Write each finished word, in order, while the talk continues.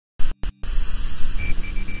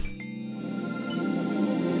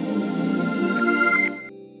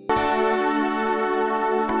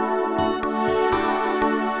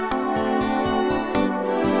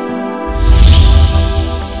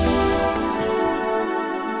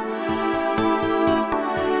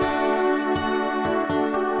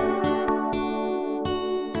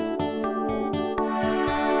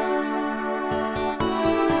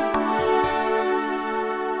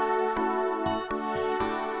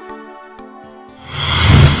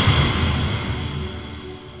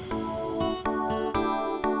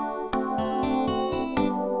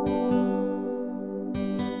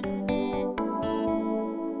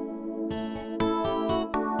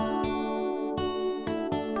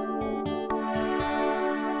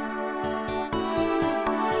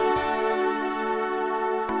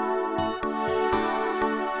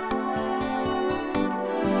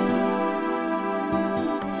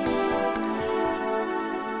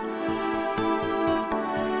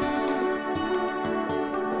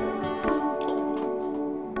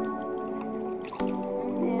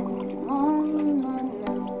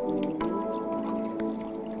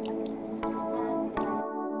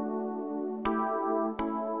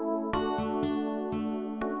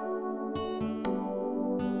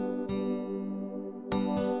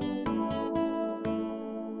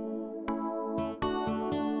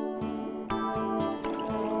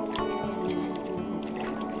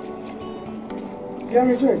Yeah,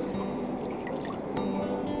 Rejoice.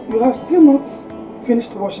 You have still not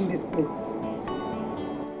finished washing these plates.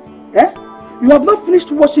 Eh? You have not finished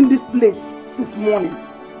washing these plates since morning.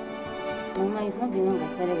 Mama, it's not been long I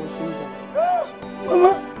started washing them.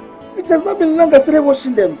 Mama, it has not been long I started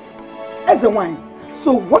washing them. As a wine.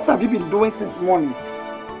 So what have you been doing since morning?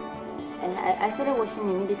 I started washing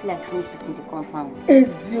immediately I finished it in the compound.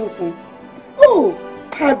 Ezio. Oh,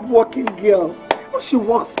 hard-working girl. Oh, she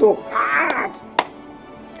works so hard.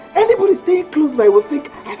 Anybody staying close by will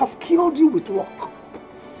think I have killed you with work.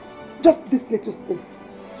 Just this little space.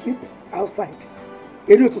 Sweep outside.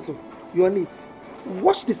 Eriototo, you are neat.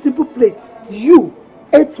 Wash the simple plates you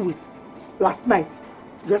ate with last night.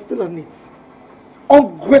 You are still on it.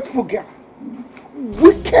 Ungrateful girl.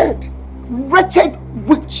 Wicked. Wretched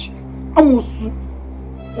witch. Amusu.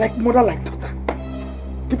 Like mother, like daughter.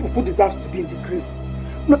 People who deserve to be in the grave.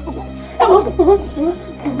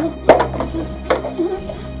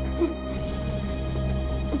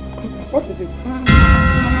 What is it?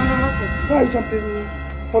 Why are you jumping,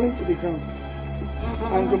 falling to the ground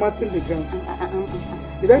and romancing the ground?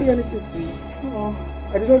 Did I do anything to you? No.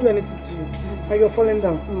 I did not do anything to you. And you're falling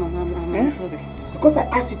down. I'm sorry. Because I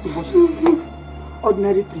asked you to wash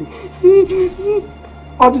ordinary plates.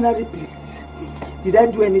 Ordinary plates. Did I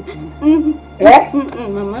do anything? Eh?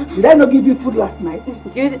 Mama. Did I not give you food last night?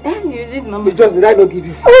 You did, Mama. Just did I not give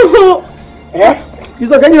you food? Eh? You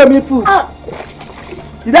said you me food.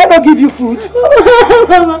 Did I not give you food?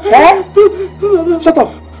 Eh? Shut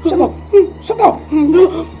up. Shut up. Shut up.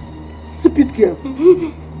 Stupid girl.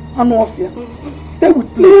 I'm not here. Stay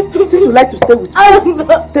with plates. Since you like to stay with plates,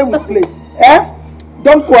 stay with plates. Eh?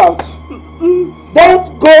 Don't go out.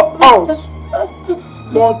 Don't go out.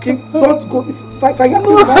 Don't go. If I get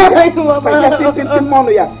money,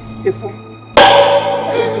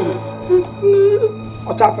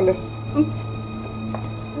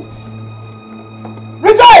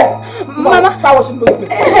 Rejoice! Mama! Start washing the place.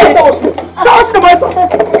 Start washing the myself.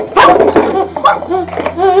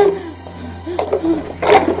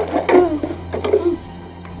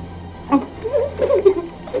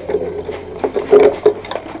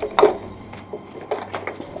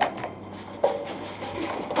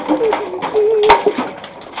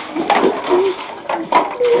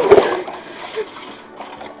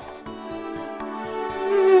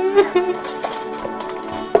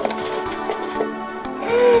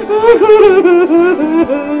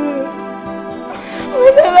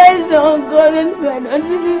 What have I done, God, and friend,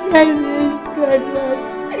 unto this kindness, God, Lord?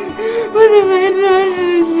 What have I done to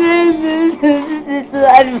deserve this? This is too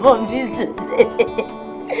hard for me to say.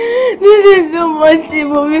 This is so much,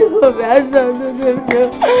 but we come back, so don't know.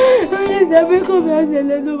 This is we come back, and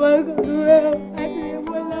let no one come to help. I didn't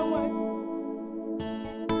want that one.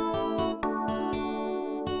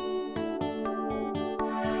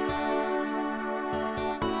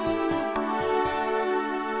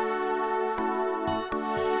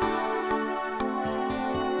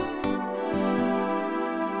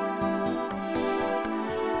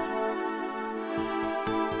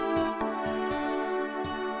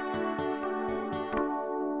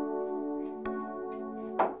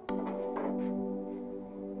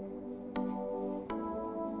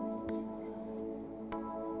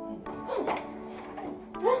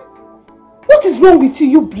 What is wrong with you,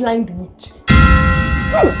 you blind witch?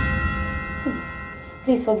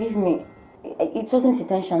 Please forgive me. It wasn't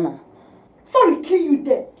intentional. Sorry, kill you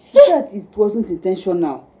dead. She said it wasn't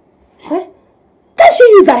intentional. Eh? Can she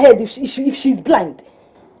use her head if she's blind?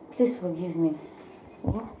 Please forgive me.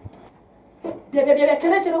 What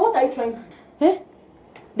are you trying to do? Eh?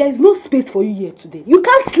 There is no space for you here today. You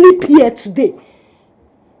can't sleep here today.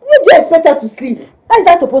 Where do you expect her to sleep? How is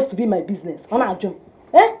that supposed to be my business? Eh?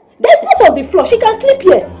 There's space on the floor. She can sleep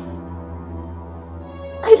here.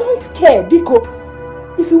 I don't care, Biko.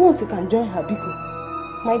 If you want, you can join her, Biko.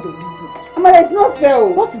 Mind your business. Amara, it's not fair.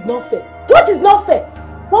 What is not fair? What is not fair?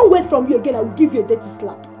 One word from you again, I will give you a dirty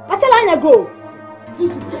slap. Achala, go.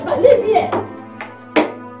 Leave here.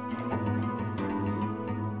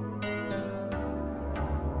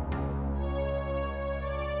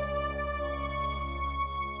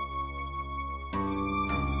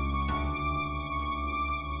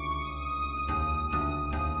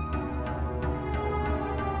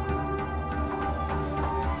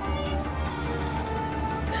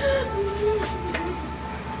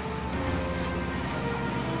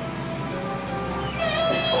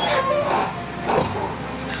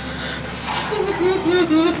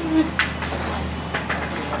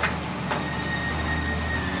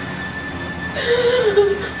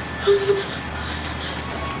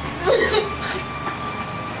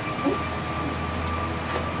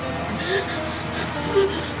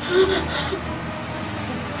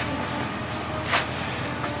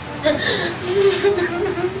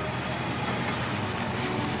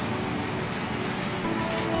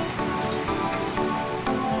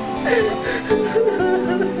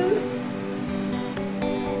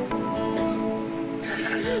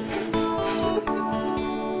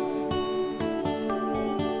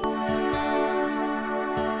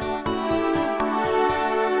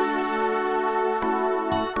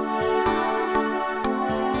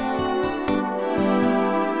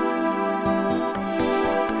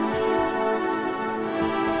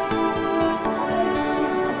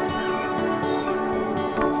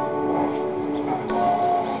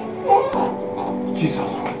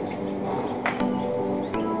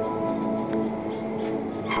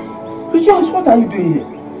 What are you doing here?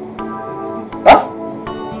 Huh?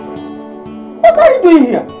 What are you doing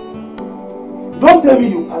here? Don't tell me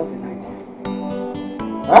you passed the night here.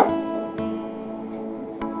 Huh?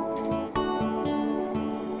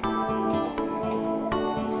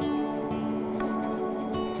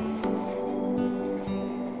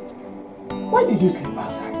 Why did you sleep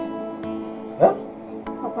outside? Huh?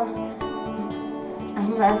 Papa,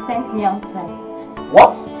 Amara sent me outside.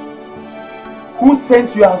 What? Who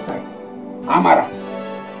sent you outside? Amara!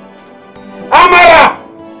 Amara!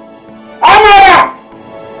 Amara!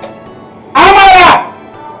 Amara!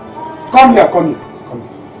 Come here, come here, come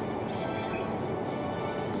here.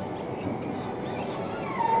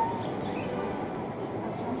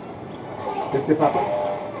 Listen, Papa.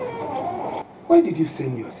 Why did you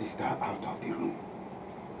send your sister out of the room?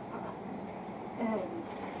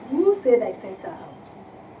 Who said I sent her out?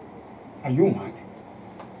 Are you mad?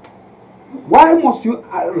 Why must you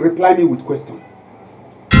reply me with question?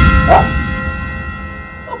 Huh?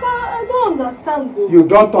 Papa, I don't understand though. You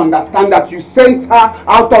don't understand that you sent her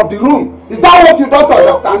out of the room? Is that what you don't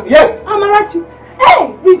understand? Yes. Amarachi,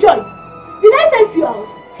 hey, rejoice. Did I send you out?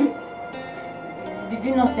 Did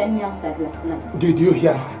you not send me outside last night? Did you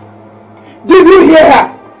hear her? Did you hear her?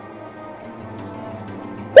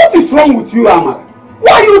 What is wrong with you, Amara?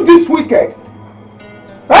 Why are you this wicked?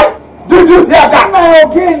 Huh? Did you hear that?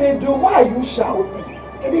 No, again, why are you shouting?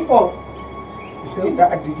 Get it for? You said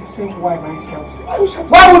that, did you say why am I shouting? Why are you shouting?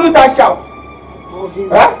 Why wouldn't I shout? Okay.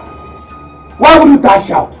 Huh? Why wouldn't I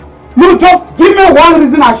shout? You just give me one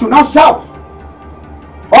reason I should not shout.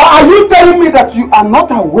 Or are you telling me that you are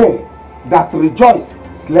not aware that Rejoice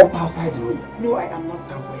slept outside the room? No, I am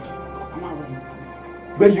not aware. I'm not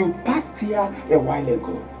aware. But you passed here a while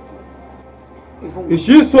ago. Even Is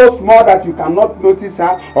she so small that you cannot notice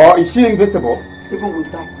her, or is she invisible? Even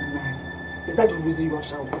with that in mind, is that the reason you are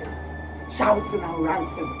shouting? Shouting and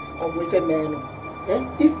ranting on with a man.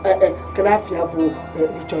 If Kanafiabo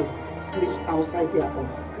Rejoice sleeps outside there or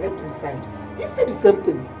sleeps inside, it's still the same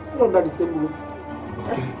thing. It's still under the same roof.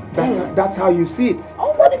 Okay. That's how you see it.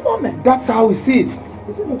 Oh, body for me. That's how we see it.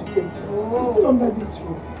 Is it not the same thing? It's still under this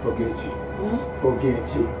roof. Ogechi. Huh?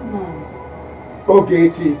 Ogechi. No.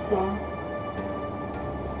 Ogechi. Sir.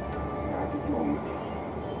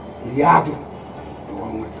 Liado. The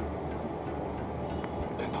one with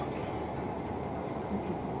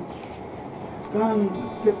Can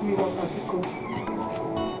let me walk as you go.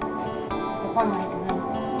 Papa, my God.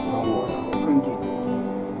 Don't worry, I'll bring it.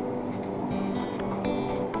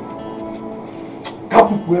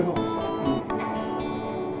 Kapu Pueblo.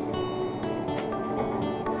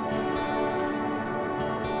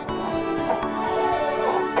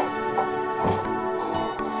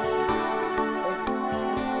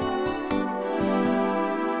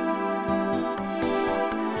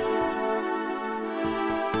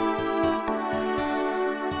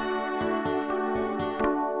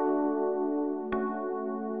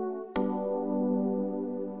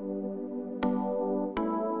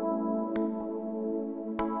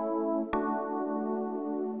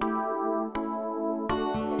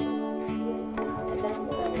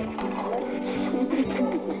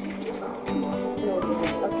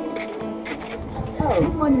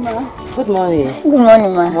 Good morning. Good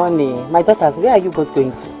morning, ma. Morning. My daughters, where are you both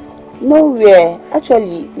going to? Nowhere.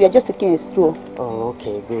 Actually, we are just taking a stroll. Oh,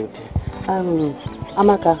 okay, good.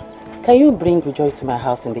 Amaka, can you bring Rejoice to my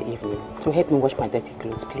house in the evening to help me wash my dirty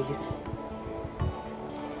clothes, please?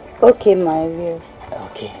 Okay, ma, I will.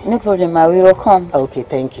 Okay. No problem, ma. We will come. Okay,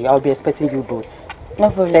 thank you. I'll be expecting you both.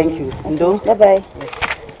 No problem. Thank you. Ndo? Bye-bye.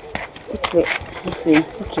 Which way? This way.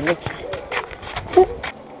 Okay, look.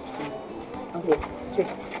 Okay,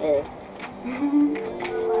 straight.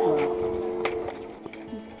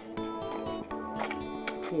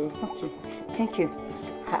 Okay, thank you.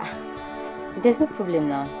 There's no problem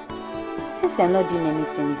now. Since we are not doing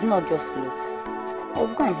anything, it's not just clothes. I'll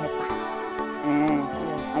go and help her.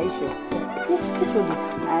 Yes. Are you sure? This road is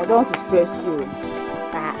free. I don't want to stress you.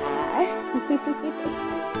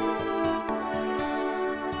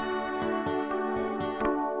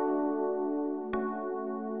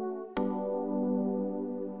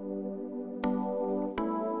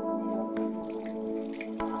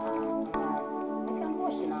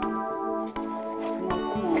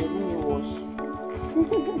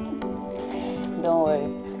 Don't worry,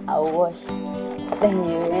 I'll wash. Then you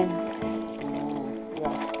rinse.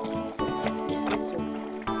 Yes.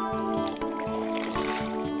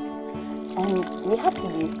 And we have to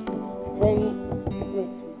be very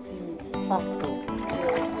fast.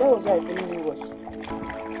 That was why I said you wash.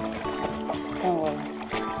 Don't worry,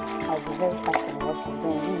 I'll be very fast and washing.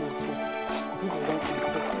 Then you will do the rest and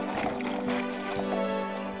cook.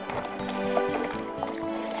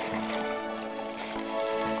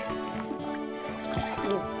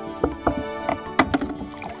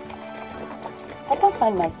 I can't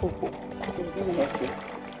find my soap.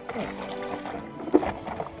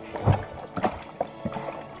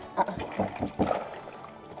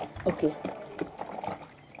 Okay.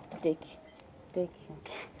 Take you.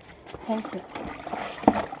 Thank you.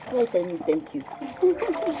 Why tell me thank you?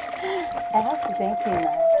 I have to thank you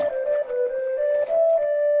now.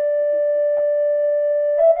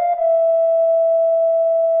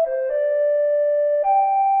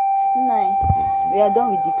 Nine. We are done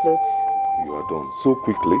with the clothes. You are done so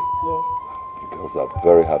quickly. Yes. You girls are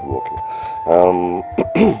very hardworking.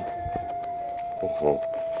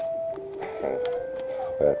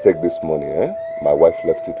 Take this money, eh? My wife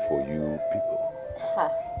left it for you people. Ha,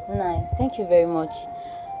 Nine, thank you very much.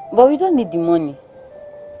 But we don't need the money.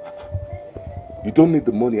 You don't need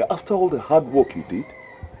the money after all the hard work you did.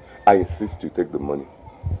 I insist you take the money.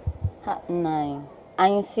 Ha, Nine, I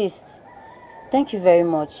insist. Thank you very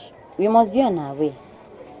much. We must be on our way.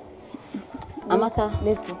 Amaka,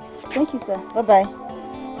 let's go. Thank you, sir. Bye-bye.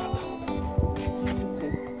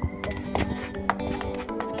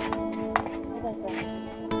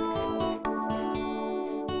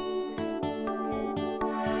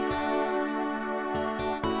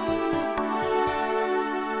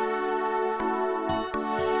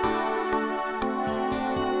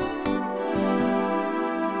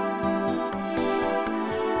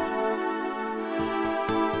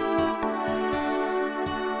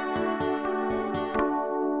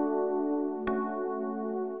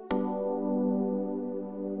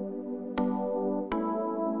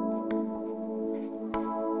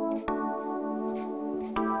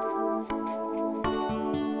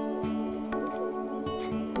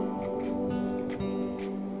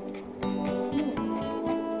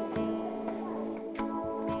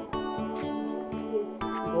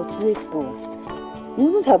 You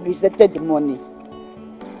wouldn't have rejected the money.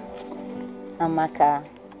 Amaka,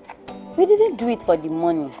 we didn't do it for the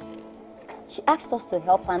money. She asked us to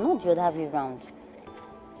help her, not the other way around.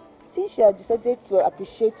 Since she had decided to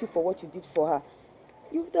appreciate you for what you did for her,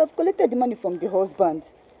 you would have collected the money from the husband.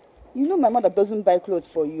 You know my mother doesn't buy clothes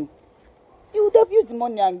for you. You would have used the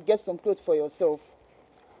money and get some clothes for yourself.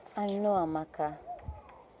 I know, Amaka.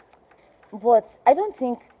 But I don't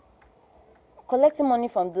think collecting money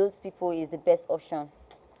from those people is the best option.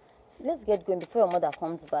 Let's get going before your mother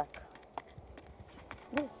comes back.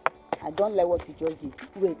 Please. I don't like what you just did.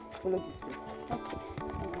 Wait, follow this way. Okay.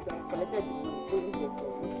 You collected the money.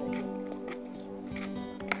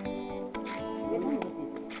 We don't need it.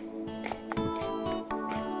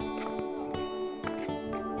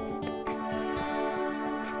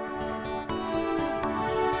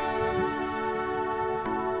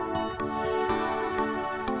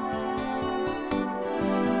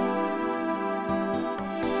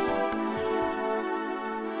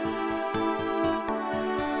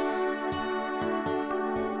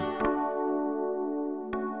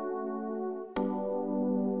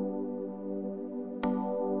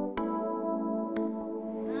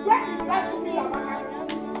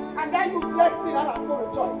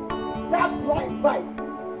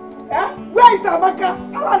 Where is Amaka?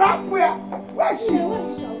 Where? Where is she?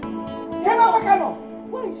 Amaka no?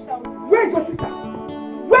 Where is your sister?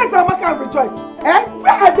 Where is Amaka and Rejoice?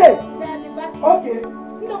 Where are they? They are at the back. Okay.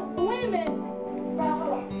 No, wait a minute.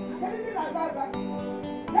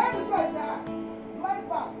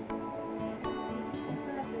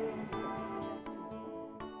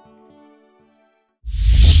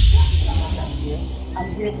 I'm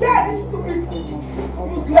here. Where is stupid?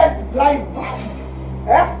 Useless blind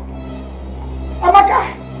bastard. Amaka,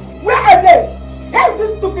 where are they? Where are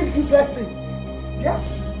these stupid useless things? Yeah?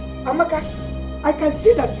 Amaka, I can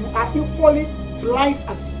see that you are equally blind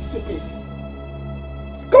and stupid.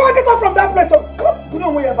 Come on, get up from that place. Come on, put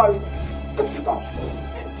on where about it. Come on.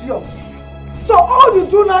 idiot. So all you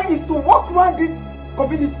do now is to walk around this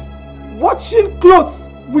community washing clothes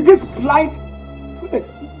with this blind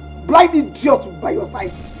idiot by your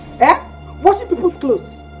side. Eh? Washing people's clothes.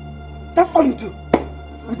 That's all you do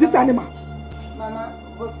with this animal. Mama,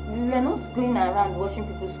 but we are not going around washing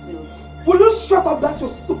people's clothes. Will you shut up that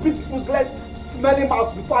your stupid, useless, smelling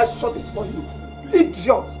mouth before I shut it for you?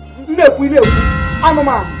 Idiot!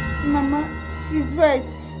 Animal! Mama, she's right.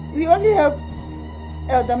 We only help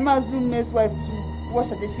Elder Mazume's wife to wash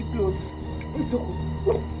her dirty clothes. It's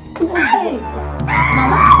okay. Hey!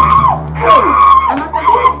 Mama! Hey! Amaka!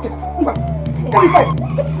 Come inside!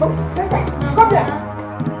 Come here!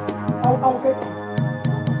 I'll get you.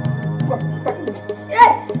 Yeah!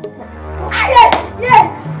 Yeah!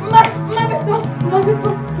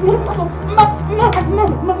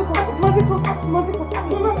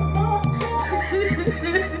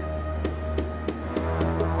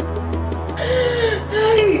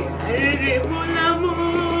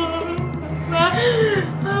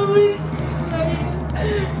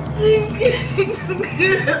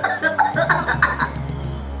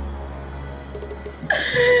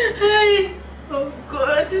 Oh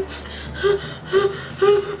God.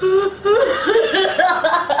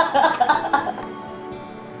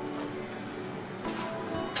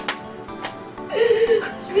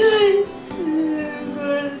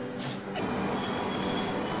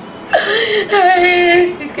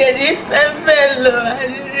 Nkechi Favour,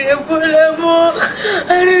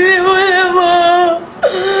 Mama,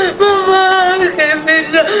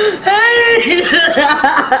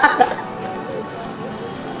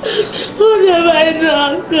 what have I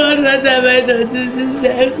done? God, what have I done to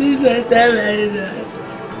deserve this? What have I done?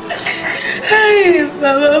 Hey,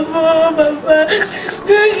 Mama.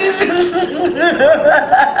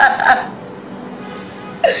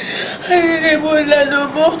 I didn't want to no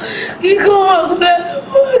more. You go on,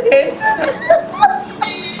 okay?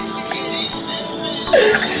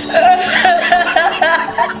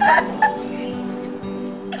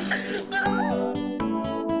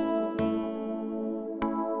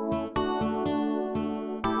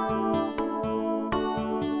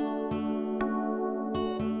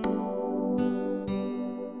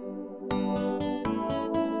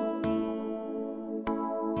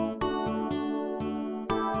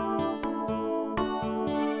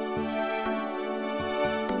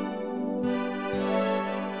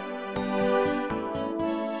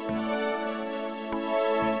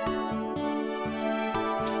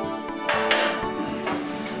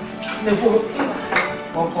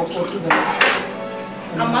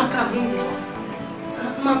 Amaka, bring me.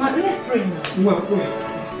 Mama, let's pray now.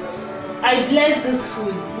 I bless this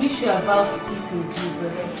food which you are about to eat in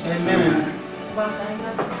Jesus' name. Amen.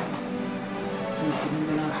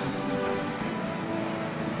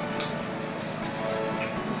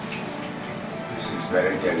 This is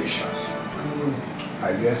very delicious.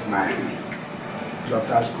 I guess my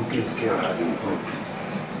daughter's cooking skill has improved.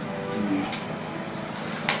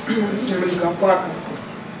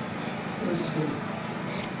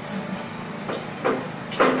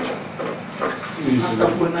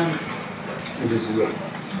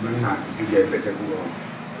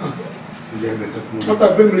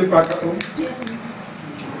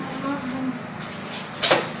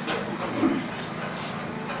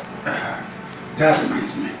 That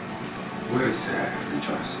reminds me. Where is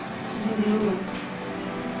Rejoice?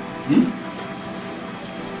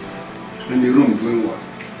 In the room doing what?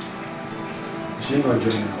 She not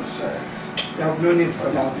joining us. You have no need for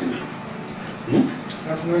that. You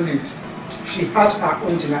have no need. She had her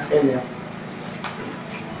own dinner earlier.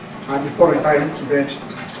 And before retiring to bed,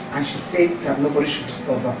 and she said that nobody should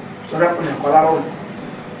disturb her. So that when I call her on.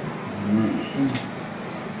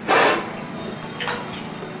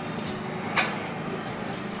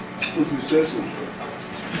 What you say so?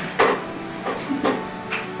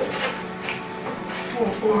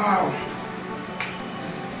 Oh, wow.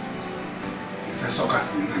 If I saw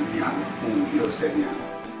Cassie and Miano, who will be said Miano?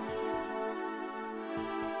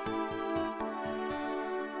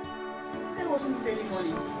 Still watching this early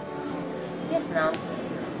morning? Yes, now.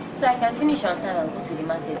 So I can finish on time and go to the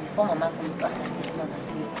market before Mama comes back and gets mad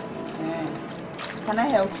at me. Can I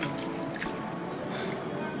help you?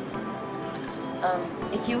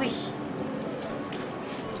 If you wish.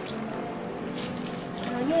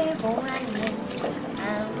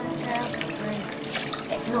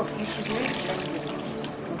 No, you should raise it.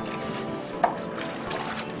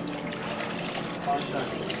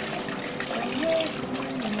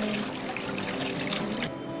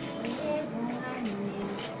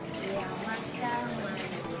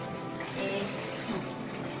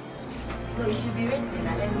 No, you should be racing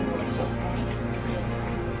and let me watch. Yes.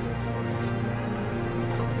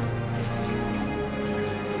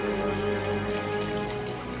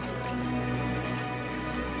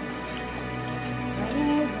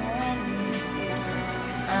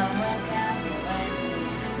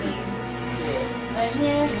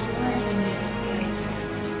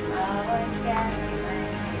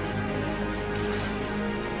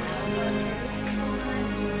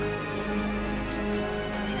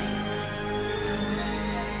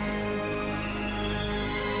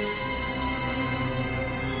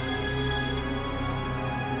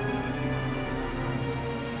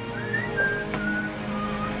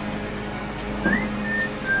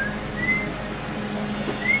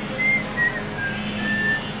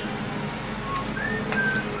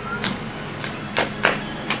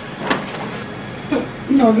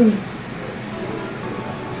 Agony.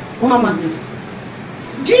 What is it?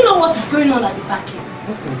 Do you know what is going on at the back here?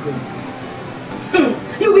 What is it?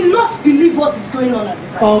 You will not believe what is going on at the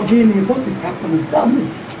back. Agony, what is happening? Tell me.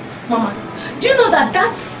 Mama, do you know that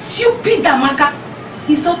that stupid Amaka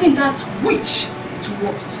is helping that witch to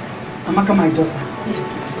watch? Amaka, my daughter?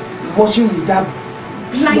 Yes. Watching with that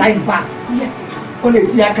blind bat? Yes. Only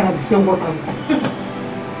I can the same water.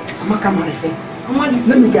 Amaka, my friend.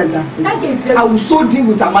 Let me get dancing. That is very I will so deal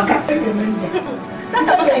with Amaka.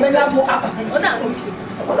 That's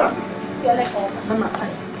Mama,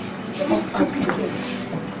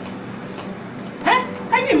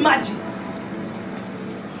 can you imagine?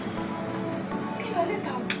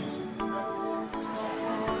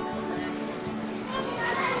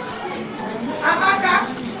 Amaka!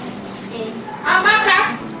 Amaka!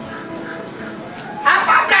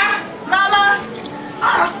 Amaka! Mama!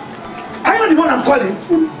 Are you the one I'm calling?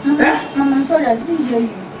 Mama, I'm sorry, I didn't hear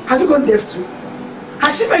you. Have you gone deaf too?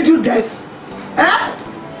 Has she made you deaf?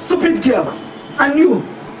 Stupid girl. And you,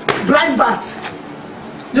 blind bat.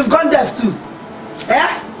 You've gone deaf too.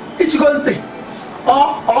 Ichigonte.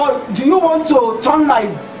 Or do you want to turn my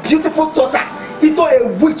beautiful daughter into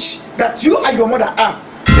a witch that you and your mother are?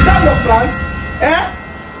 Is that your plans?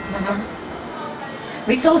 Mama,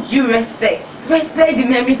 with all due respect, respect the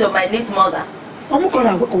memories of my late mother. I'm not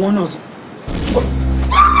gonna work on one also.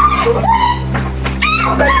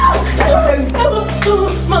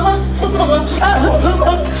 Mama,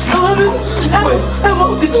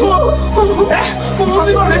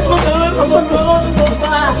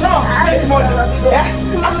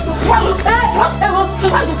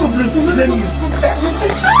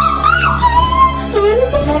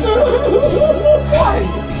 why?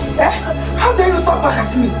 How dare you talk back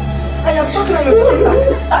at me? I am talking and you're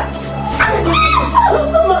talking back.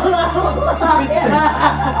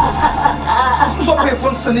 Stop your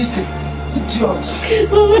phone, sneaky. Idiot.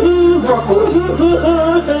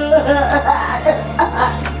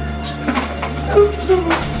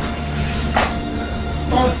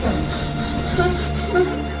 Nonsense.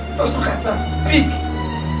 Just look at her. Big.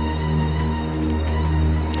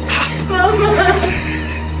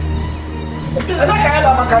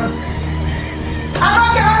 Amaka.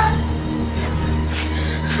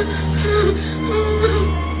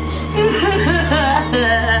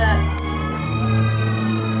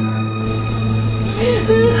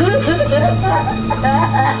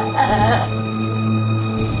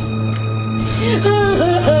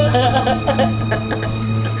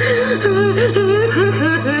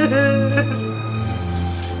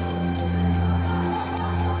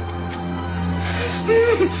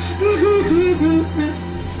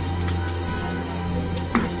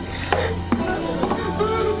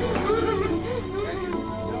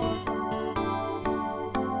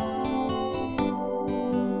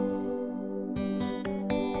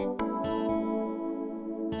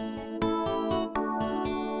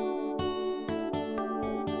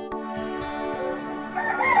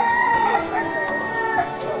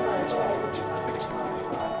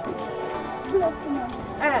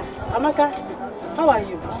 Amaka, how are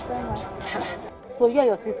you? So you and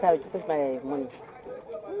your sister rejected my money?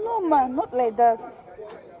 No, ma, not like that.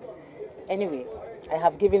 Anyway, I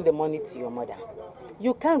have given the money to your mother.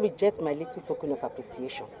 You can't reject my little token of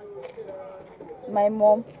appreciation. My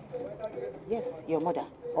mom? Yes, your mother.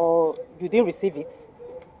 Or you didn't receive it?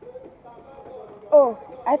 Oh,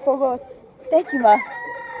 I forgot. Thank you, ma.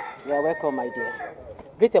 You are welcome, my dear.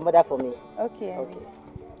 Greet your mother for me. Okay. Okay.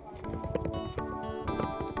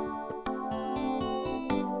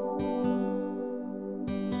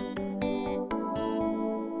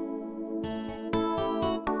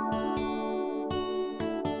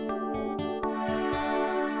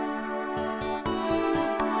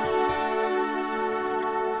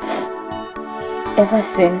 Ever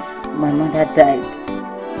since my mother died,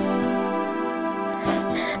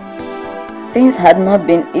 things had not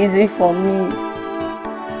been easy for me.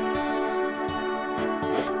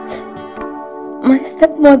 My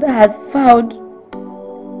stepmother has vowed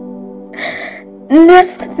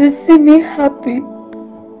never to see me happy.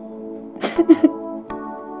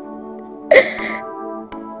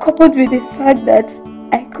 Coupled with the fact that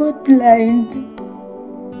I got blind.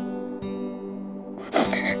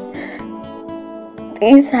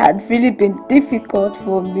 Things had really been difficult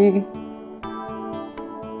for me.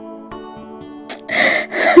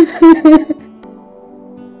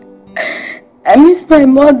 I miss my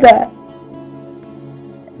mother.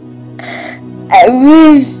 I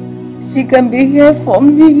wish she can be here for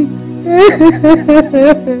me.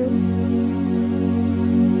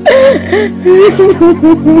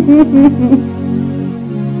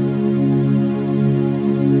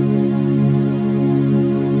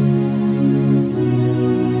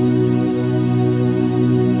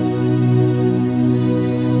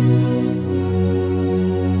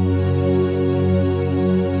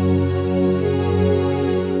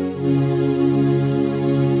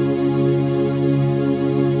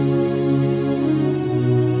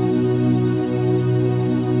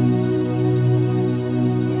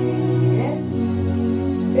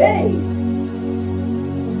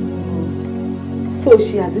 So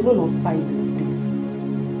she has even occupied the space.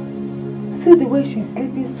 See the way she's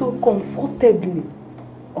sleeping so comfortably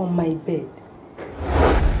on my bed.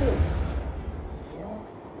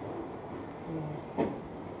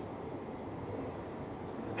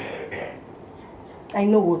 I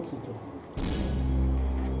know what to do.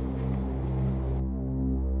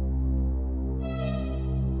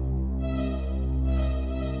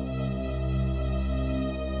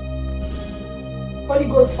 Holy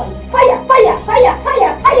Ghost fire! Fire! Fire! Fire!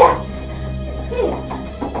 Fire! Fire!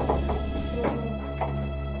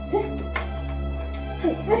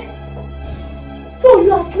 So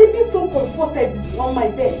you are sleeping so comfortably on my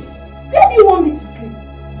bed. Where do you want me to sleep?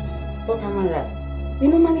 But Amara, we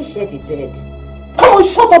normally share the bed. Come on,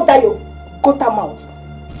 shut up that your gutter mouth.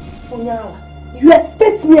 Onyala, you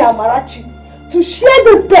expect me, Amarachi, to share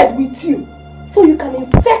this bed with you so you can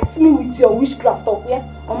infect me with your witchcraft of where?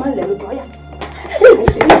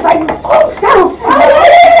 If I go down,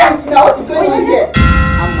 now what is going on here?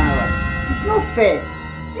 Amara, it's not fair.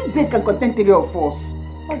 This bed can contain 3 of us.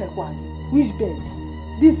 What the one? Which bed?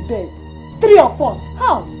 This bed? 3 of us?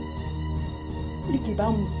 How?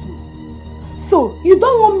 So, you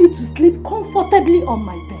don't want me to sleep comfortably on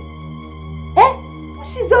my bed? Eh?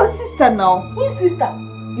 She's our sister now. Which sister?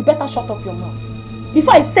 You better shut up your mouth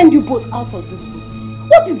before I send you both out of this room.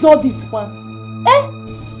 What is all this one? Eh?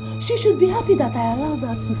 She should be happy that I allowed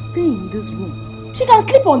her to stay in this room. She can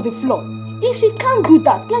sleep on the floor. If she can't do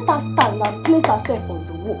that, let her stand and place herself on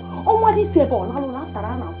the wall.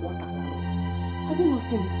 Have you not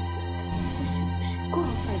seen it? Go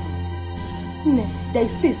outside and see. There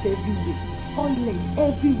is space everywhere. Toilets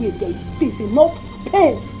everywhere. There is space, enough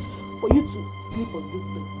space for you to sleep on this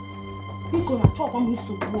bed. You're gonna chop on me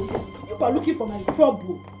to go. You are looking for my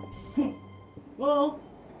trouble. Well.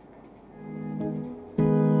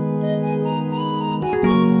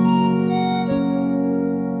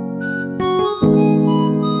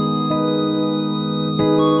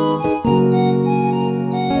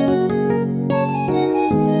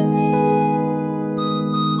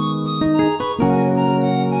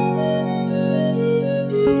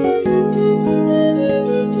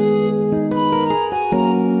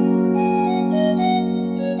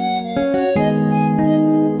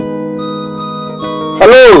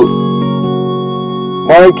 Hello,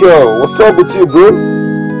 Michael. What's up with you, bro?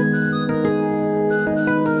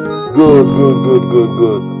 Good.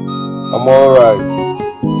 I'm alright.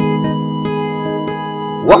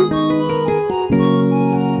 What?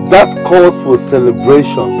 That calls for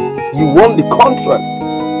celebration. You won the contract.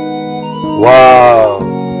 Wow.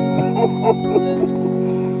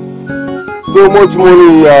 So much money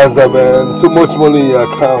in your hands, man. So much money in your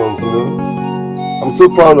account, you know. I'm so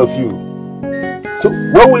proud of you. So,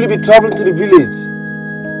 when will you be traveling to the village?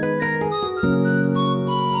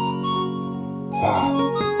 Wow.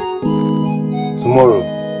 Tomorrow.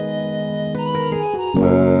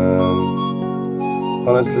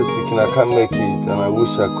 Honestly speaking, I can't make it and I wish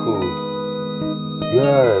I could.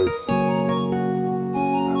 Yes.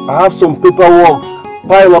 I have some paperwork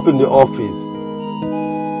piled up in the office.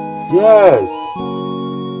 Yes.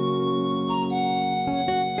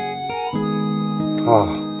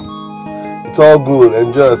 It's all good.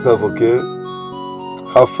 Enjoy yourself, okay?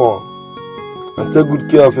 Have fun. And take good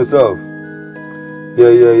care of yourself.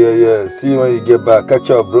 Yeah. See you when you get back. Catch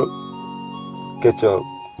up, bro. Catch up.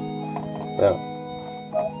 Yeah.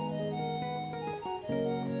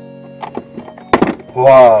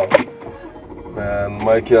 Wow. Man,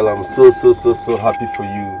 Michael, I'm so happy for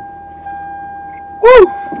you. Woo!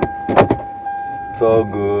 It's all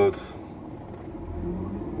good.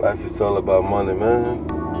 Life is all about money, man.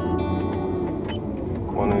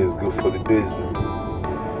 Money is good for the business.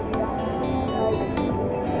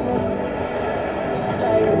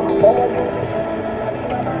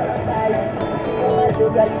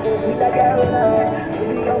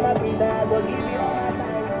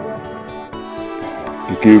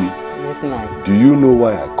 Nkechi, Yes, do you know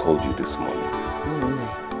why I called you this morning?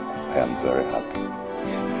 Mm-hmm. I am very happy.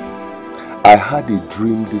 I had a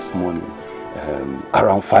dream this morning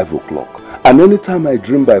around 5 o'clock. And anytime I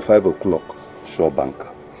dream by 5 o'clock, sure banker.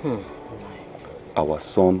 Our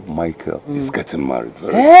son Michael is getting married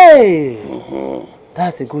very soon.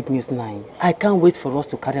 That's a good news, Nine. I can't wait for us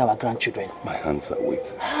to carry our grandchildren. My hands are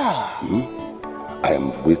waiting. I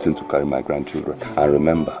am waiting to carry my grandchildren. And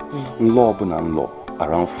remember, law and law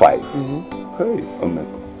around 5.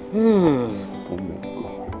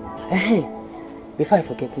 Hey, Hey, before I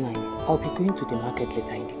forget, Nine, I'll be going to the market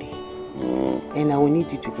later in the day. And I will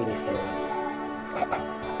need you to give me some money.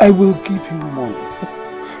 I will give you money.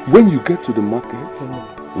 When you get to the market,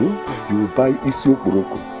 you will buy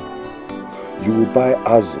isiokporoko. You will buy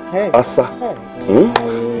asa.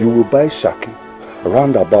 You will buy shaki.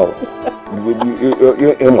 Roundabout.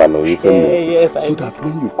 So that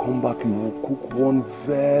when you come back, you will cook one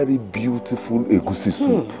very beautiful egusi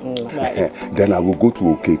soup. Then I will go to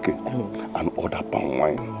Okeke and order palm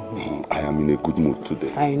wine. I am in a good mood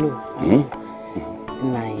today. I know.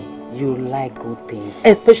 Nine, you like good things,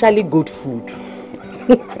 especially good food.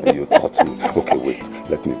 You taught me. Okay, wait.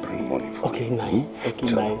 Let me bring money for you. Okay, Nine. Okay,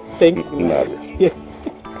 Nine. Thank you. Yes.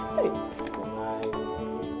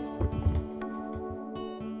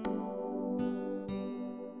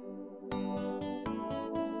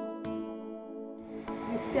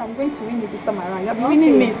 I'm going to win this time around. You're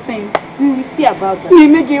winning me since. We will see about that. You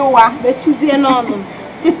make you wa. The cheesy and on.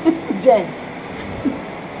 Jen.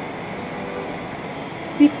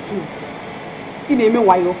 Pick 2. You name me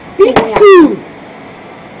why? Pick 2.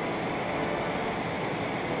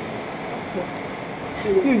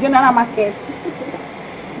 You general market.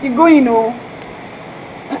 You go in, oh.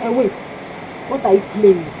 Wait. What are you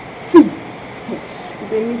playing? See.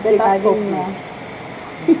 It's a mistake. Stop now.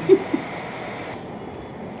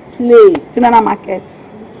 Play. General market.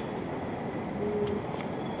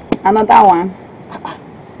 Another one.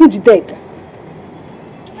 Who's dead?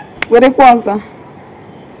 Where the kwanza?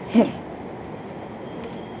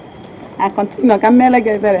 I continue. Can me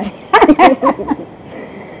like better.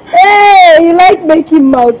 Hey, you like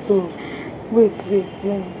making mouth too. Wait.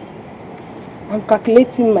 I'm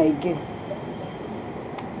calculating my game.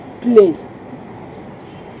 Play.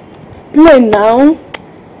 Play now.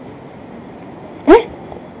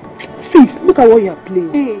 Sis, look at what you are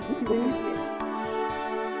playing. Hey.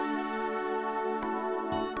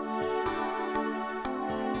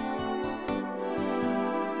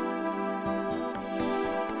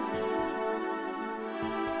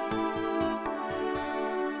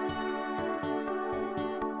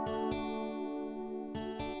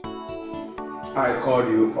 I called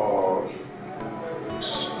you all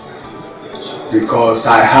because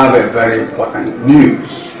I have a very important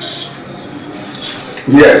news.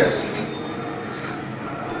 Yes,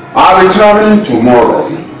 I'll be traveling tomorrow.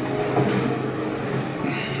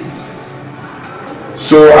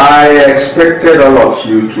 So I expected all of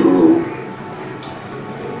you to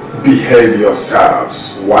behave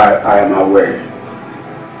yourselves while I am away.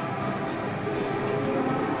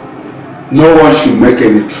 No one should make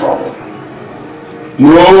any trouble.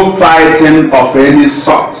 No fighting of any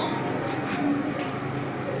sort.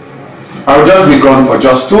 I'll just be gone for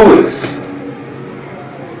just 2 weeks.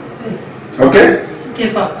 Okay?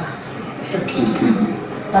 Okay, Papa. It's okay.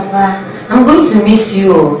 Papa, I'm going to miss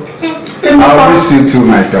you. I'll miss you too,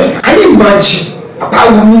 my daughter. Can you imagine?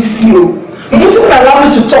 Papa will miss you. You need to allow me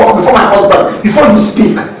to talk before my husband, before you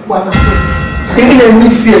speak. What's happening? Even a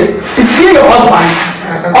mix here. Is he your husband?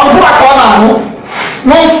 I'll go at all now.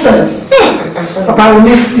 Nonsense. Papa will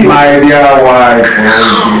miss you. My dear wife,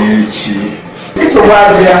 Nkechi. It's a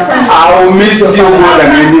while there. I will miss you more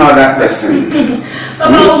than any other person.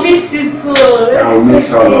 Papa, I will miss you too. I will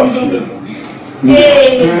miss all of you.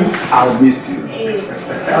 Hey. I will miss you.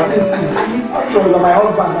 I'll miss you. After all, you're my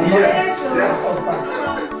husband. Yes. Husband.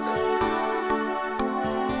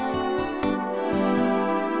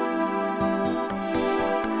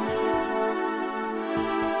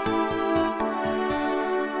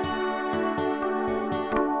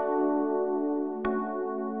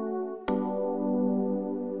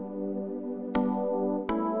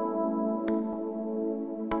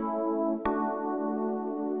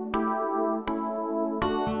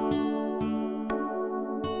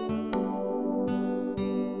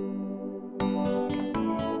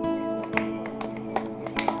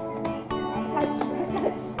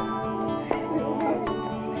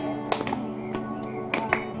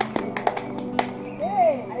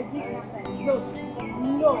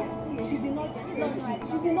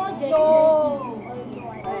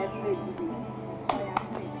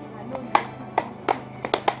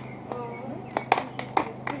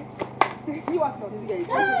 See what for this guy.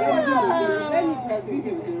 Let me just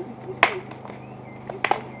video.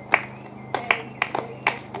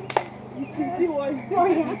 You see what you did.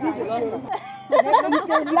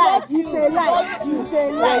 You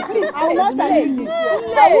say lie. I will not tell you this.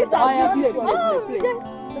 I will tell you this.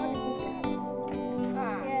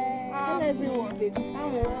 Everyone, baby.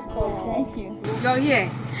 Thank you. You're here.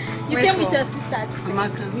 You came with your sister.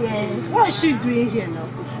 Amaka. Yes. What is she doing here now?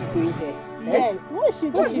 Yes. What is she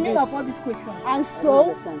doing? What's the meaning of all these questions? And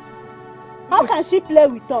so, how can she play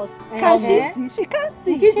with us? Can she see? She can't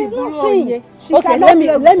see. She's not seeing. Okay, let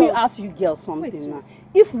me ask you girls something now.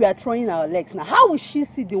 If we are throwing our legs now, how will she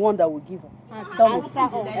see the one that will give her? Enough!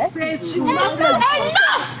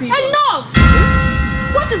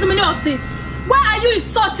 What is the meaning of this? Why are you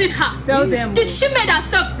insulting her? Tell them. Did she make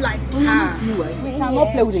herself blind? We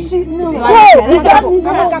cannot play with it. No.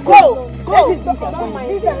 Go! Go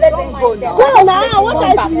now. What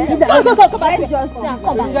are you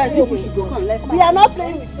doing? Go. We are not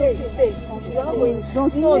playing with this.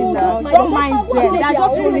 Don't mind them. They are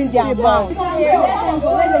just ruling their mouth. Let them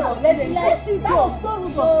go. They should go.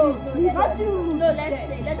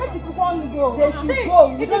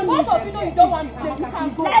 If the both of you know you don't want to play, you can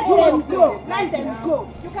go. Let them go.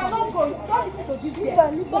 You cannot go. You don't listen to this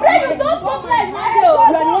girl. Pray you don't go play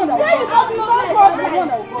now. Pray you don't go play.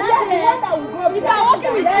 If you are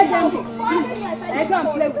working with them, I go and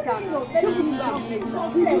play with her.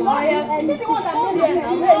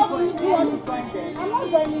 I'm not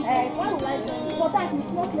joining. Why would I join?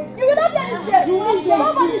 You will not play this game.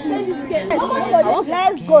 Nobody's playing this game.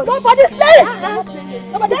 Let's go. Nobody's playing.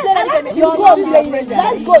 Nobody's playing. You go.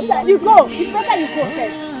 Let's go. You go. It's better you go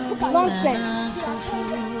first. Nonsense.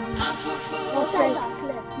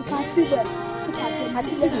 You can see them. I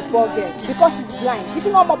think this is ball girl because it's blind. You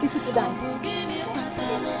see no more people to dance.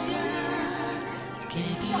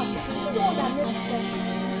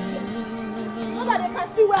 So that they can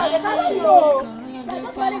see well. They cannot know. They're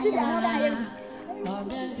just managing their other area.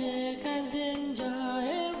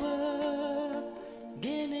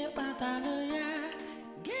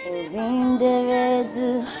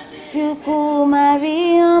 Obinderedu, Chukwu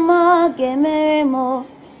Mariamo Gemeremo.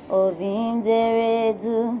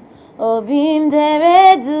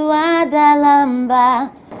 Obinderedu Adalamba.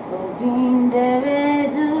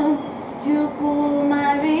 Obinderedu, Chukwu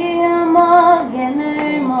Mariamo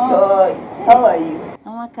Gemeremo. Joyce, how are you?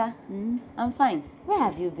 Amaka, I'm fine. Where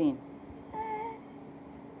have you been?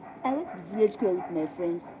 I went to the village square with my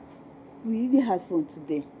friends. We really had fun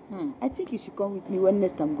today. I think you should come with me when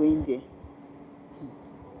next I'm going there.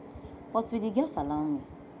 What will the girls allow me?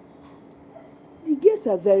 The girls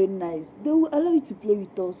are very nice. They will allow you to play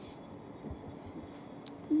with us.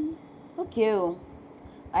 Okay.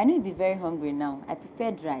 I know you'll be very hungry now. I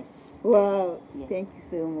prepared rice. Wow. Yes. Thank you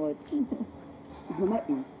so much. Is Mama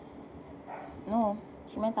in? No,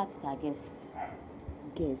 she went out with her guest.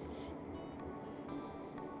 Guest?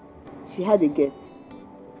 She had a guest.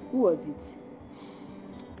 Who was it?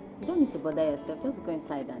 You don't need to bother yourself. Just go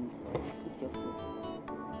inside and eat your food.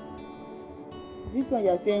 This one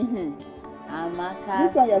you're saying, Amaka,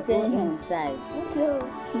 this one you're saying, inside. Okay.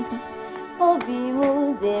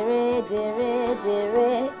 Obimu dere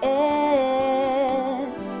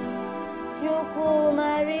Chukwu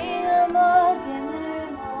Mariamo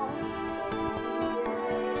Gemeremo.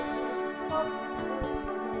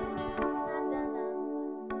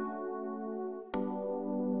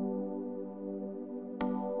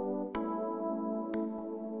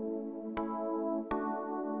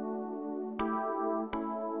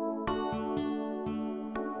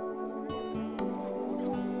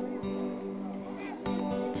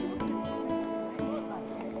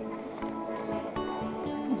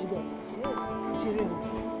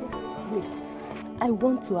 I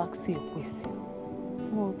want to ask you a question.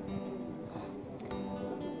 What?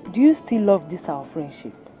 Do you still love this our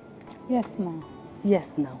friendship? Yes, now. Yes,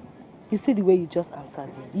 now. You see the way you just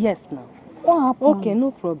answered me. Yes, now. What happened? Okay,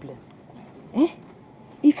 no problem.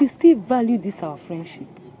 If you still value this our friendship,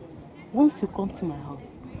 once you come to my house,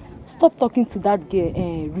 stop talking to that girl,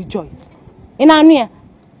 Rejoice. Inania,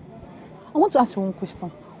 I want to ask you one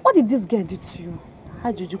question. What did this girl do to you?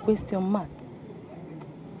 How did you question mark?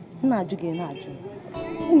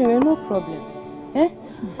 Anyway, no problem.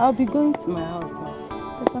 I'll be going to my house now.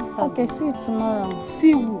 Okay, see you tomorrow.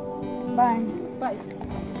 See you. Bye. Bye.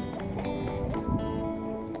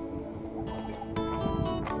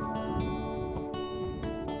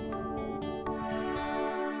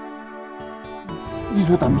 This is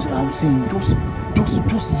what I'm saying.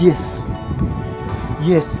 Just yes.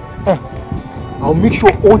 Yes. I'll make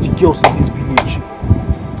sure all the girls in this village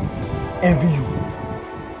envy you.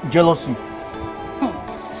 jealousy.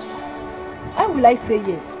 How will I say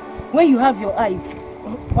yes when you have your eyes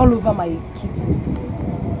all over my kid sister?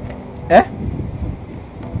 Eh?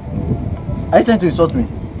 Are you trying to insult me?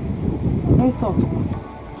 Insult?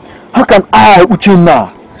 How can I,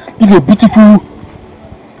 Uchenna, leave a beautiful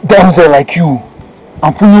damsel like you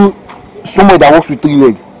and follow someone that works with 3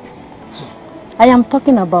 legs? I am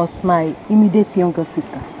talking about my immediate younger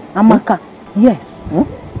sister, Amaka. Yes.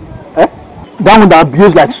 Eh? That one that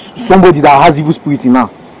behaves like somebody that has evil spirit in her.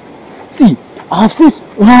 See, I have seen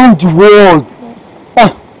around the world.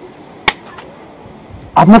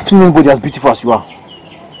 I've not seen anybody as beautiful as you are.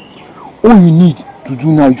 All you need to do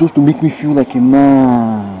now is just to make me feel like a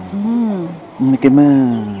man. Like a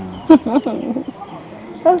man.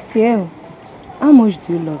 Okay. How much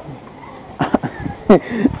do you love me?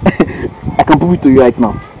 I can prove it to you right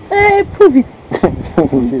now. Hey, prove it.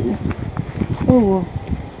 Oh,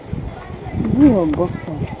 is it your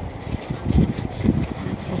boxer?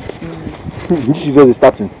 This is just the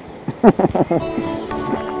starting.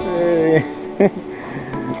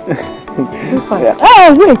 Yeah.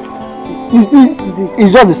 Oh, wait.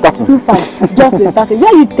 It's just the starting. 2-5. Just the starting.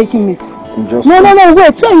 Where are you taking me to? Just no,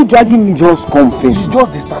 wait. Where are you dragging me? Just come first. It's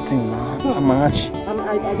just the starting now. Amachi.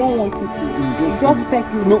 I don't want it to. Just peck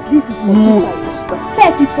me. No. This is for 2-5.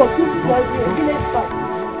 Peck is for 2-5.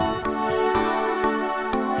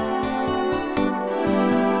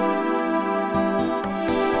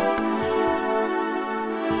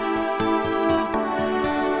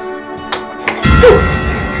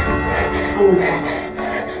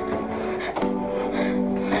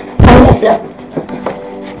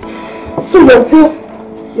 So you're still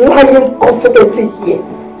lying comfortably here,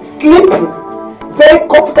 sleeping very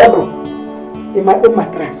comfortable in my own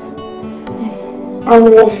mattress. And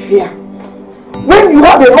warfare. When you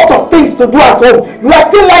have a lot of things to do at home, you are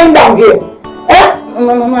still lying down here. Eh?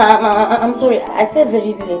 Mama, I'm sorry. I slept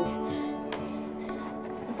very late.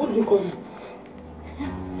 What do you call me?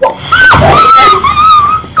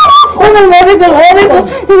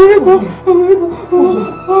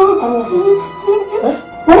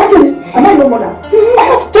 Am I your mother? I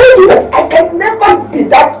have told you that I can never be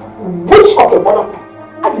that witch of a mother.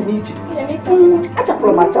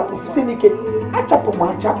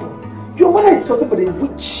 Your mother is nothing but a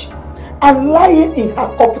witch and lying in her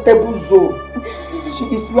comfortable zone. She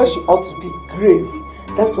is where she ought to be, grave.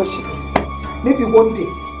 That's where she is. Maybe one day,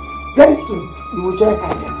 very soon, you will join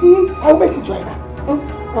her. I'll make you join her.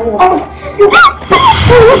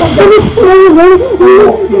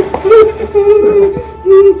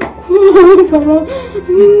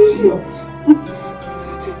 Idiot.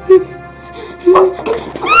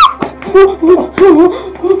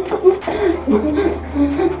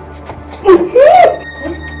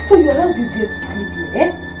 So you allow this girl to sleep here, eh?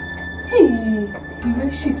 Hey, you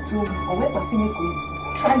will shift to or where Pasine going?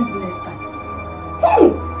 Try it next time. Hey,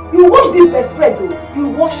 you wash this best friend though. You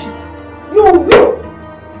wash it. You will.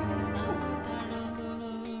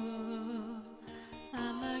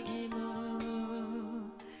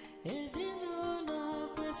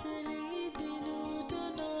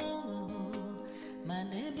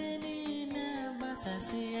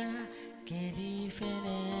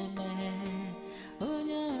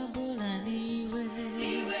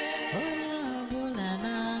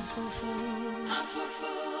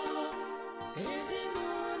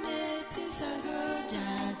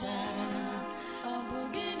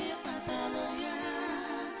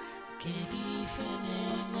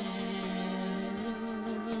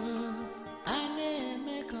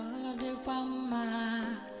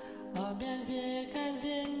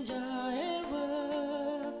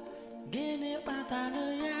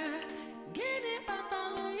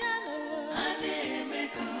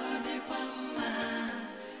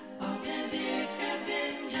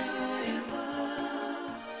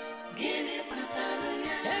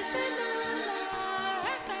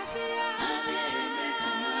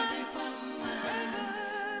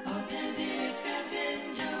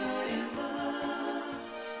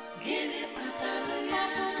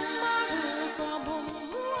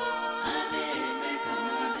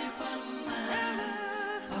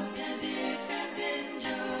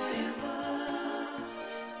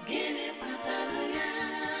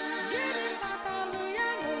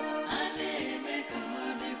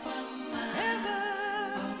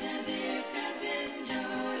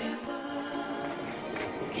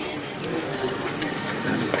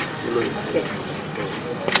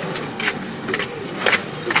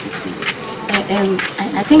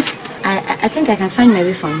 I think I can find my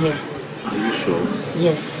way from here. Are you sure?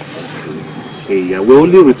 Yes. Okay, yeah, we're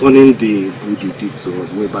only returning the good you did to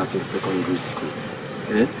us way back in secondary school.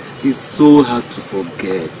 It's so hard to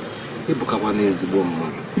forget.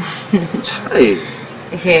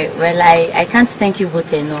 Well, I can't thank you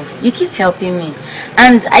both enough. You keep helping me.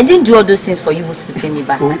 And I didn't do all those things for you to pay me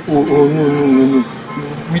back. No.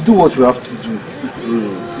 We do what we have to do.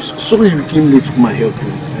 Sorry you came late to my help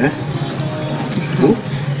you.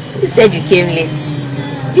 You said you came late.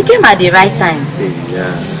 You came at the right time.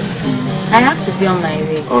 Yeah. I have to be on my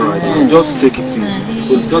way. Alright, just take it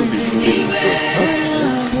easy. Just be moving straight.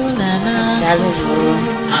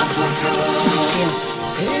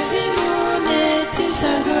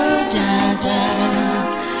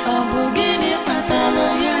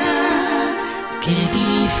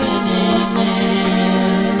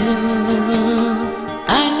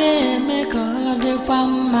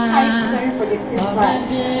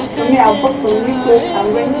 I'll book for weekends and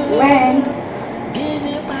rent.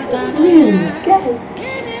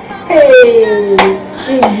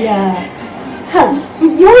 Hey, yeah.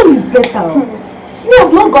 Your own is better. You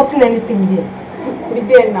have not gotten anything yet. Be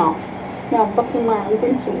there now. You have gotten mine. I'm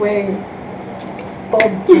going to wear it.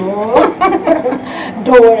 Stop, Joe.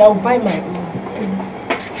 Don't worry, I'll buy my own.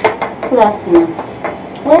 Good afternoon.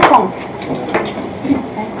 Welcome.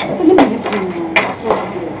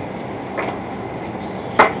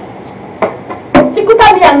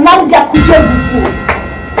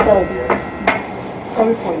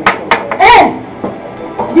 Sorry for yourself. Hey!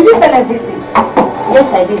 Did you sell everything? Yes,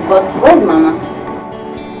 I did, but where's Mama?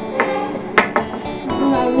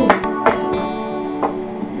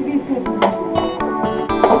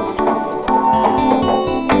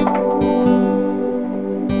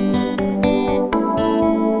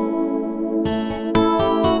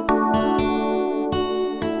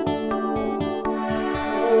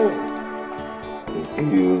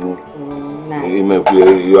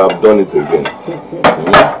 You have done it again.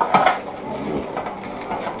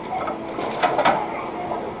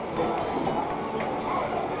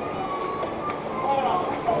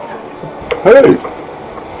 Hey!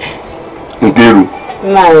 Nkeru.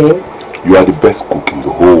 Nine. You are the best cook in the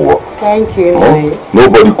whole world. Thank you, Nine.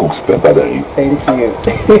 Nobody cooks better than you. Thank you.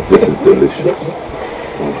 This is delicious.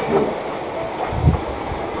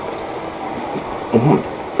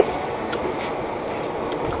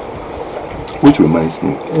 Which reminds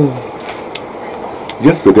me,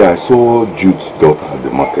 yesterday I saw Jude's daughter at the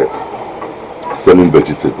market selling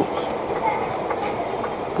vegetables.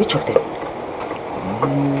 Which of them?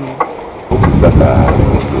 What is that?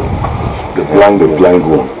 The blind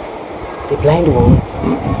one. The blind one?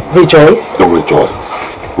 Rejoice? The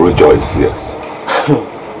Rejoice, yes.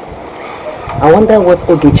 I wonder what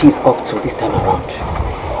Ogechi is up to this time around.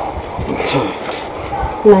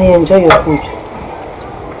 Now enjoy your food.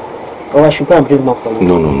 Or I should go and bring more for you.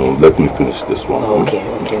 No. Let me finish this one. Oh, okay.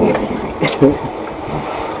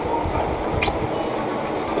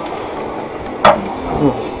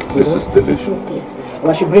 This is delicious. Or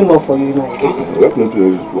I should bring more for you now. Let me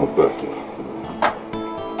finish this one first.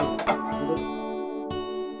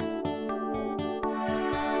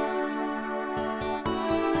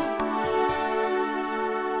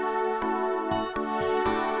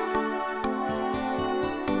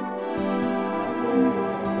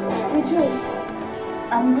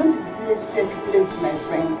 I'm going to the village to play with my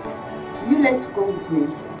friends. You like to go with me?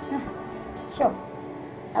 Sure.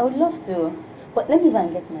 I would love to, but let me go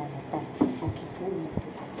and get my haircut. Okay.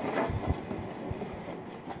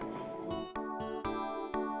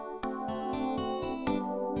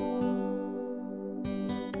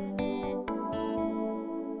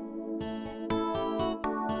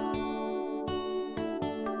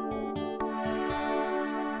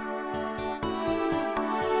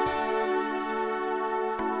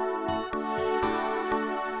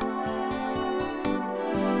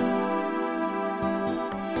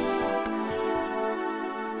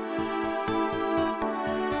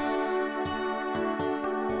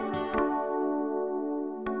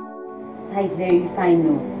 That is very fine,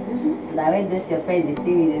 no? So that when those your friends they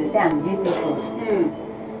see me, they will say I'm beautiful.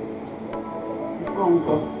 Before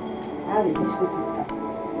Uncle, I have a beautiful sister.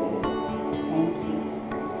 Thank you.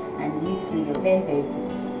 And you too, you're very, very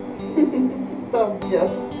good. Stop, Joe.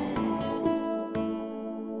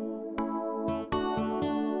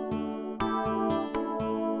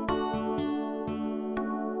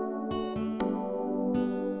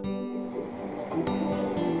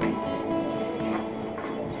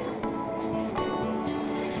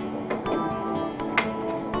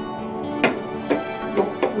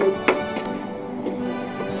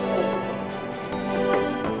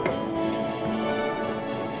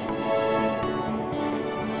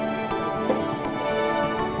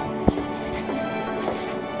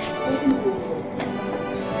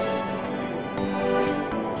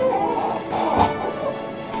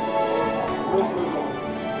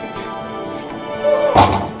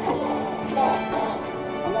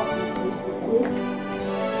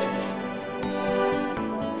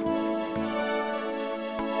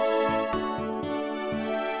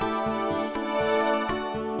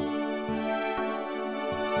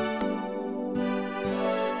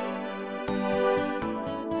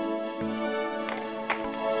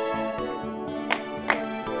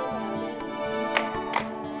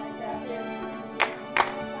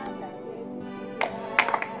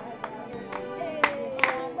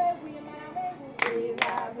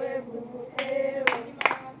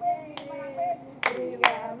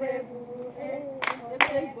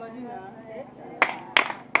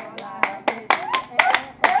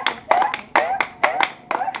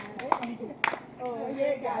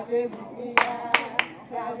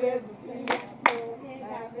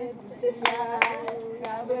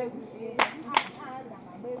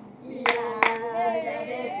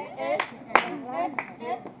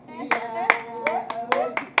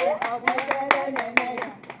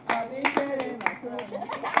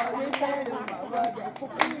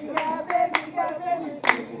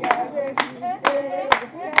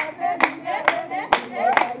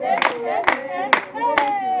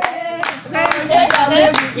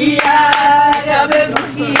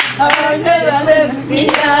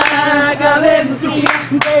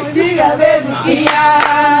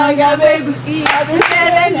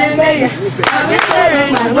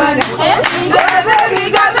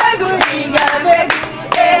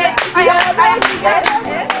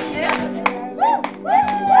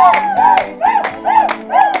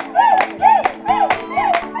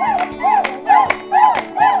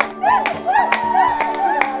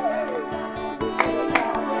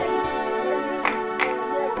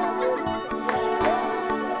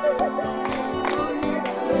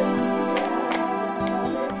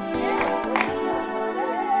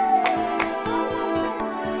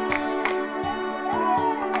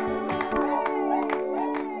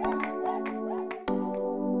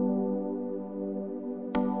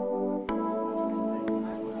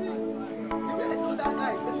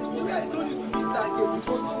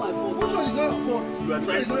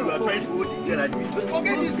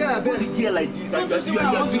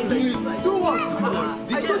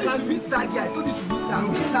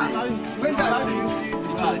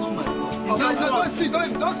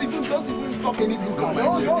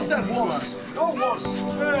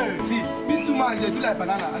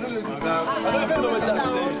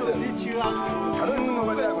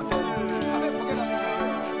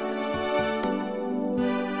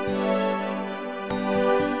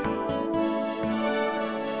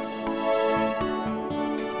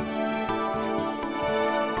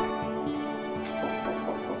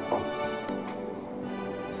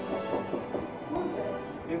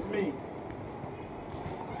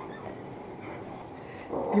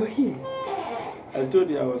 You're here. I told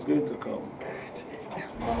you I was going to come.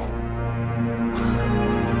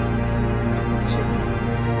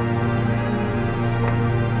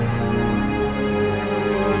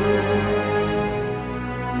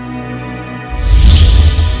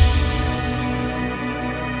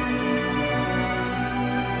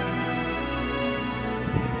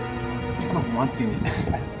 If not one thing,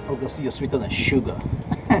 obviously you're sweeter than sugar.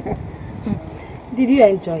 Did you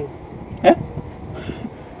enjoy it? Eh?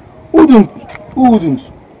 Who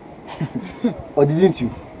wouldn't? Or didn't you?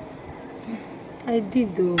 I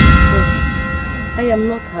did though, but I am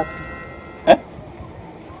not happy. Eh?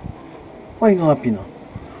 Why are you not happy now?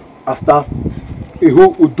 After a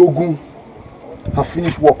whole Odogun have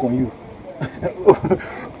finished work on you.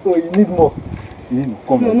 Oh, you need more. You need more.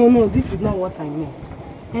 Come on. No, this is not what I meant.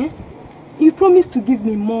 Eh? You promised to give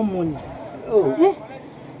me more money. Oh. Eh?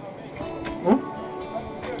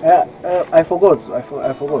 I forgot. I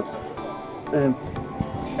forgot.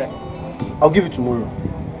 I'll give it tomorrow.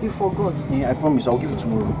 You forgot? Yeah, I promise. I'll give it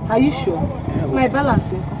tomorrow. Are you sure? Yeah, my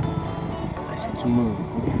balance income. I said tomorrow.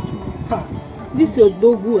 I'll give it tomorrow. This your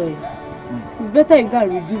dogu, eh? It's better you can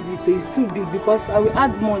reduce it. It's too big because I will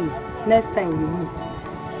add money next time we meet.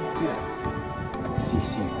 Yeah.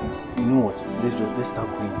 See. You know what? Let's start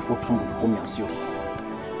going before somebody come and see us.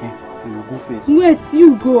 You will go first. Wait,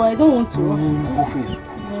 you go. I don't want to. You go first.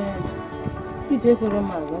 Let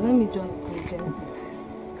me just go gently.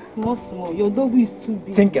 Small. Your dog is too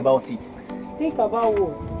big. Think about it. Think about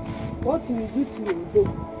what? What will you do to your dog?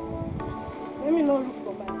 Let me not look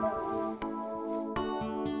for my bag.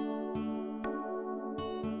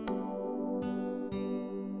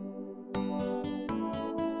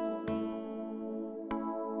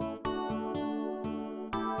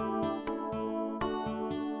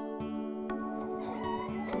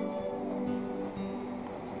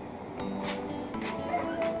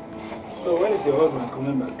 So when is your husband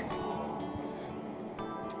coming back?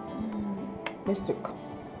 Next week.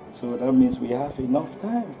 So that means we have enough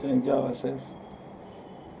time to enjoy ourselves.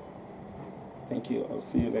 Thank you. I'll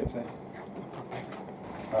see you later.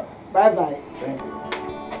 Bye-bye. Thank you.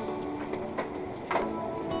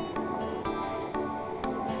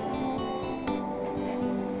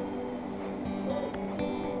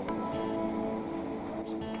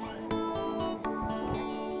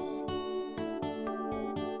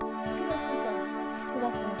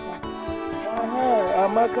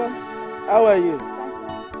 Amaka, how are you?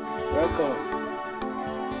 Welcome.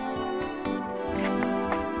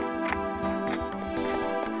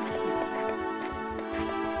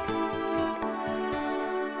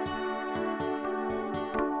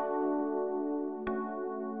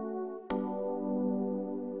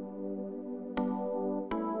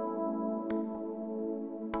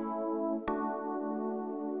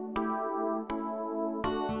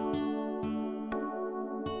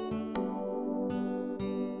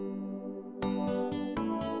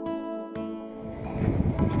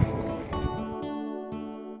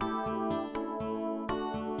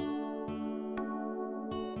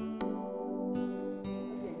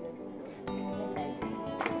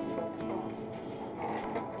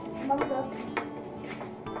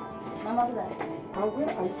 And where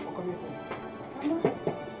are you coming from? Mama,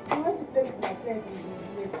 I want to play with my friends in the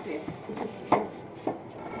village fair.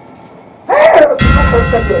 Hey!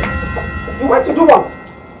 You went to do what?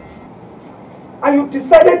 And you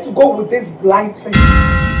decided to go with this blind thing.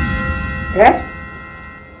 Eh?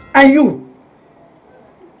 And you?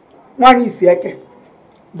 One is here.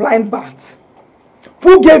 Blind bat.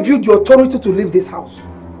 Who gave you the authority to leave this house?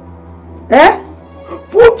 Eh?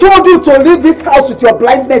 Who told you to leave this house with your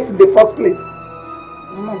blindness in the first place?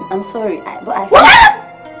 Mama, I'm sorry, but I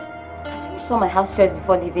saw my house chores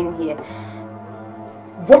before leaving here.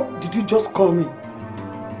 What did you just call me?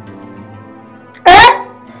 Eh?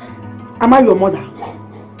 Am I your mother?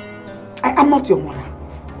 I am not your mother.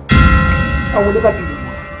 I will never be your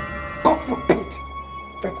mother. God forbid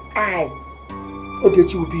that I,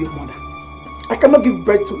 Ogechi, will be your mother. I cannot give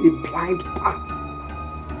birth to a blind part.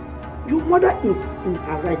 Your mother is in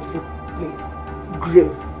her rightful place,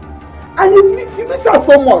 grave. And if you miss her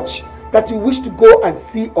so much that you wish to go and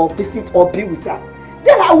see or visit or be with her,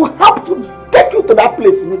 then I will have to take you to that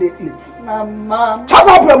place immediately. Mama. Shut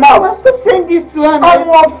up your mouth. Mama, stop saying this to her. I'm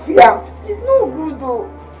not fear. It's no good though.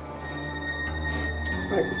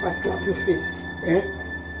 If I slap your face, eh?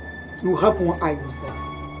 You will have one eye yourself.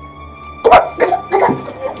 Come on, get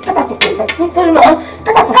out of here. I'm sorry, Mama.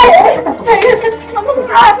 Get out of here. Mama,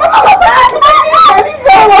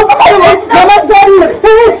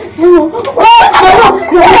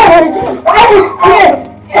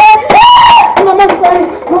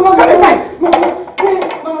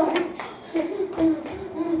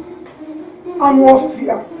 I'm more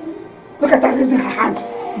fear. Look at her raising her hand.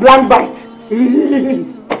 Blank bite.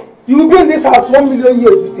 You will be in this house 1 million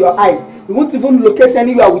years with your eyes. You won't even locate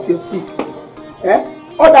anywhere with your stick. Eh?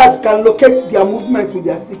 Others can locate their movement with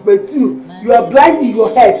their stick, but you are blind in your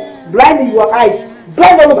head, blind in your eyes,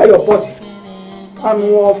 blind all over your body. And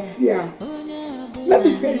more fear. Let me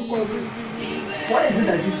hear you call me. Why is it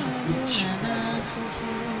that this week she's not?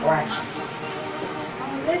 Why?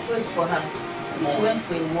 Let's wait for her. She went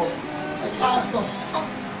for a walk. Awesome.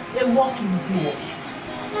 A walk in the walk.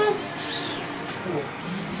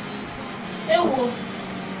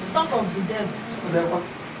 Talk of the devil.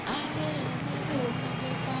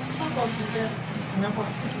 Talk of the devil.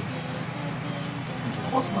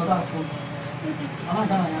 What's my dad for? I'm not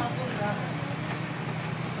gonna ask.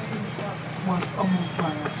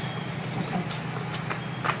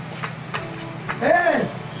 Hey!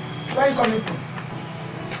 Where are you coming from?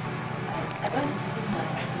 I went to visit my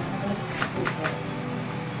mother's grave.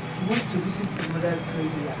 You went to visit your mother's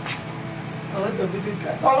grave. I went to visit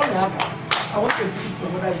her. Call on Amaka. I want to visit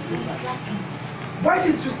your mother's grave. Why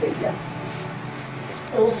didn't you stay here?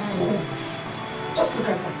 Also, just look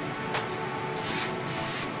at her.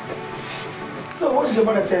 So what did your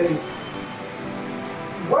mother tell you?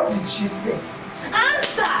 What did she say?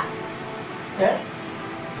 Answer! Eh?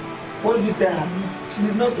 What did you tell her? She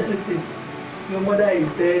did not say anything. Your mother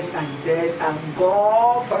is dead and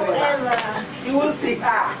gone forever. You will see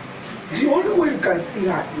her. The only way you can see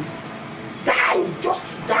her is die,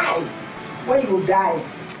 just to die. When you die,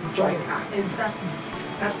 you join her. Exactly.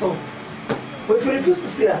 That's all. But if you refuse to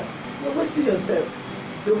see her, you're wasting yourself.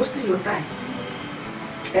 You're wasting your time.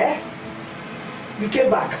 Eh? You came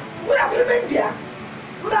back. You would have remained there.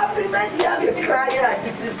 You would have remained there. You're crying and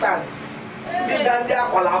eating sand. Big and there,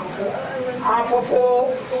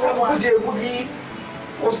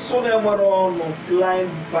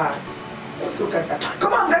 blind bat. Let's look at that.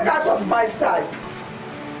 Come on, get out of my sight.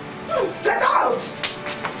 Get out!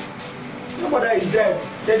 Your mother is dead.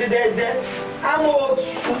 Dead. I'm also.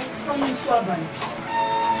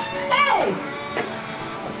 Hey!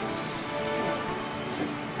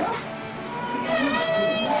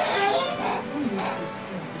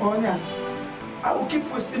 Onya, I will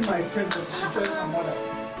keep wasting my strength until she joins her mother.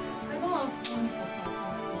 I don't have fun for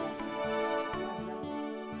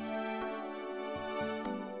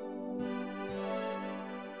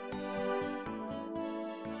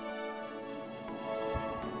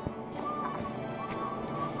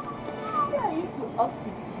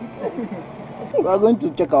We are going to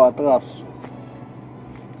check our traps.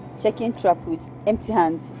 Checking trap with empty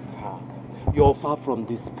hand. You're far from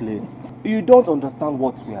this place. You don't understand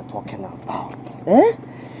what we are talking about. Eh?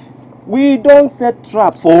 We don't set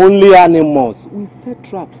traps for only animals. We set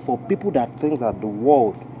traps for people that think that the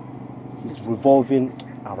world is revolving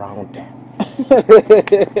around them.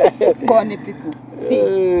 Funny people.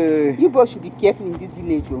 See, you both should be careful in this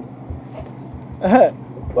village.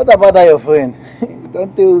 What about that your friend?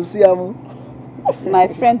 Don't you see her? My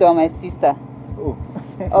friend or my sister. Oh.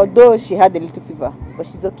 Although she had a little fever, but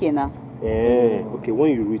she's okay now. Okay,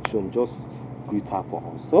 when you reach home, just greet her for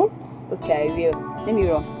us. So, Okay, I will. Let me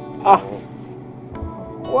run. Ah.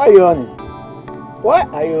 Why are you running? Why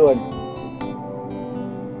are you running?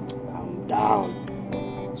 Calm down.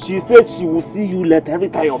 She said she will see you later. Every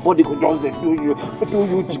time your body could just do you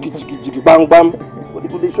jiggy bang bang. Body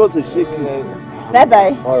could short and shake you. Bye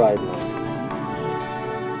bye. Alright.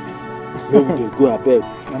 Here we go a bed.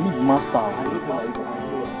 I need master.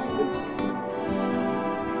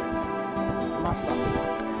 Master.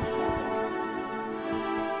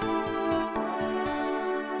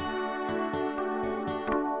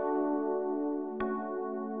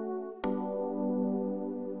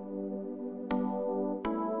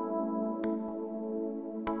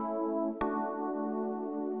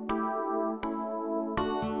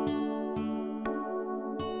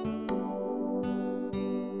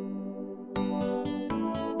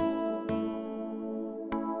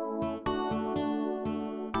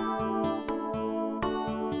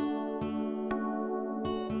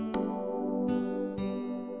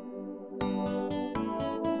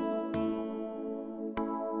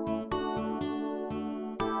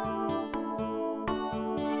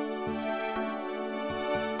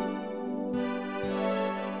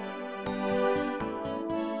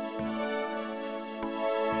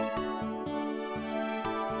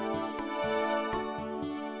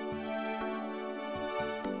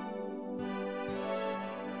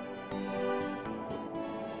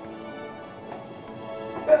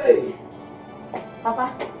 Hey! Papa.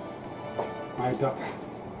 My daughter.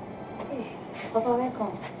 Hey, Papa,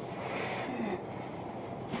 welcome.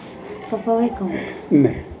 Papa, welcome.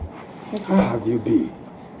 Ne, Yes, how have you been?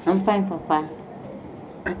 I'm fine, Papa.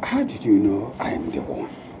 How did you know I am the one?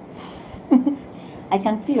 I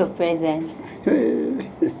can feel your presence.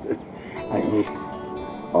 I hope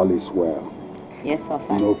all is well. Yes,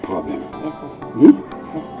 Papa. No problem. Yes, Papa. Hmm?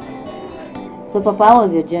 Yes. So, Papa, how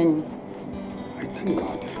was your journey? I thank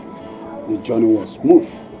God. The journey was smooth.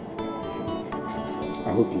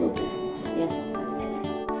 I hope you're okay. Yes.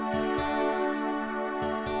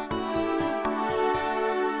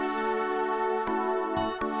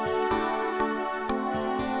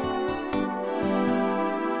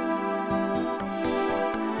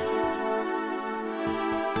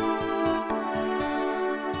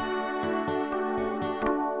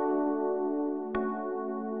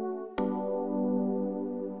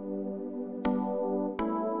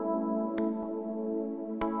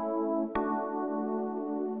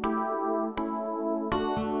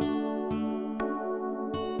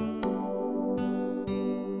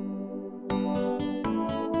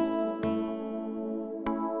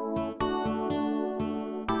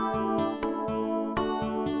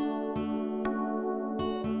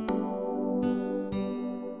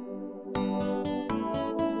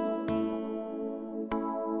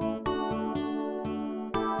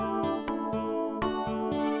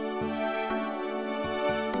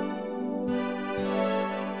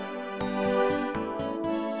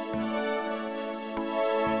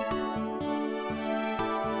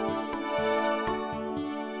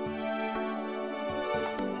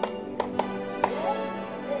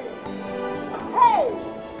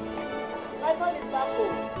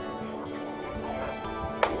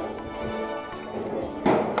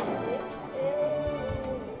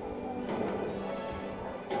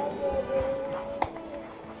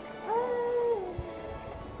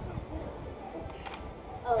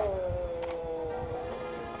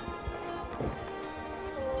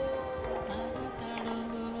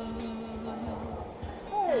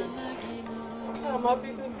 I'm happy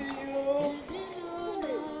to see you.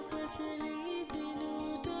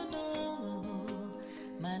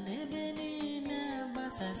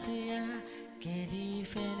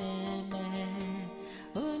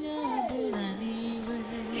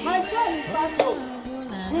 My friend is fateful.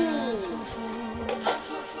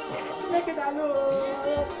 Take it alone.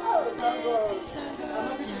 Oh, thank God.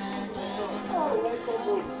 Oh, welcome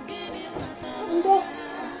home.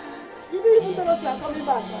 You didn't even tell us you are coming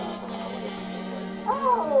back.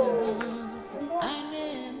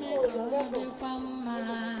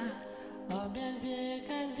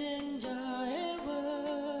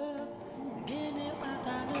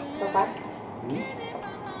 Papa,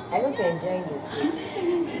 I hope you're enjoying it.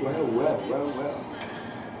 Well.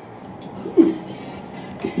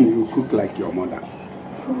 You cook like your mother.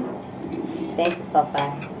 Thank you, Papa.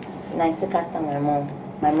 And I took after my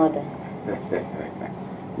mother.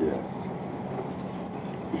 Yes.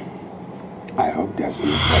 I hope there's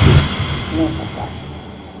no problem. No, Papa.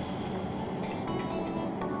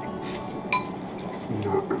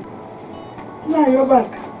 No. Now you're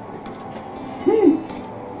back.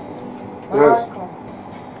 Yes.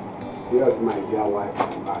 Yes, my dear wife,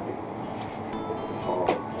 I'm back. Oh,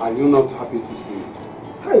 Are you not happy to see me?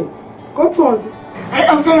 Hey, come to us. I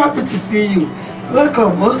am very happy to see you.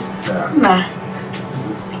 Welcome, huh? Nah.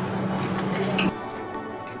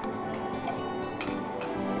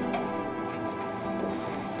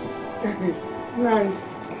 Nine.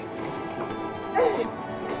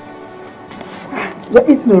 You're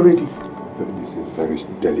eating already. This is very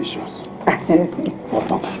delicious.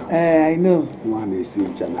 I know. One is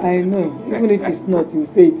in China. I know. Even if it's not, you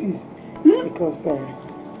say it is. Because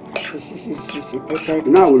she prepared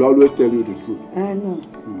it. Now I will always tell you the truth. I know.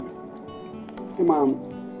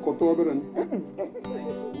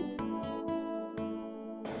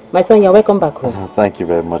 My son, you're welcome back home. Thank you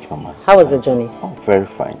very much, Mama. How was the journey? Oh, very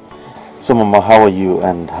fine. So, Mama, how are you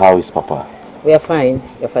and how is Papa? We are fine.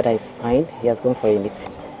 Your father is fine. He has gone for a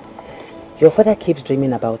meeting. Your father keeps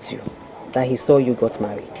dreaming about you, that he saw you got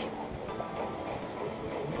married.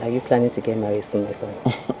 Are you planning to get married soon, my son?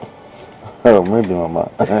 Oh, maybe, Mama.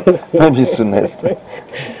 Maybe soonest.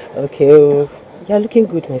 Okay, oh, you're looking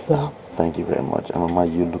good, my son. Thank you very much. And Mama,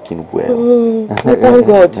 you're looking well. Thank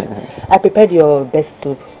God. I prepared your best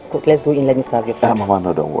soup. Let's go in, let me serve your food. Mama,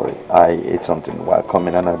 no, don't worry. I ate something while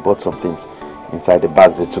coming and I bought some things inside the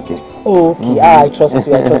bags they took in. Oh, okay. I trust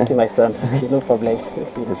you. I trust you, my son. Okay, no problem.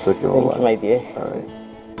 It's okay, Mama. Thank you, my dear. All right.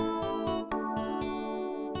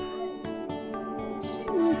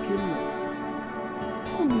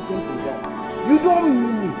 You don't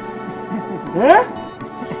mean it. Eh?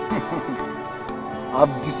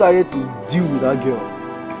 I've decided to deal with that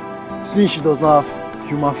girl since she does not have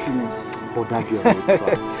human feelings. But that girl no try.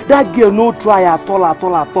 That girl no try at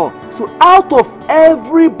all. So out of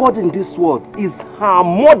everybody in this world is her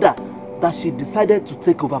mother that she decided to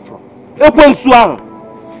take over from. Eh?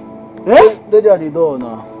 They are the door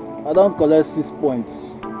now. I don't collect 6 points.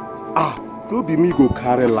 Don't be me go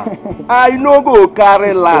carry last. I no go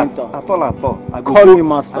carry last at all. I go Call me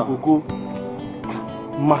master. I go go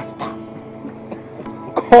master.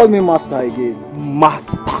 Call me master again.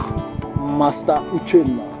 Master. Master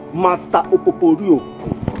Uchenna. Master Opoporio.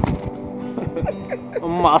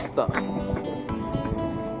 Master.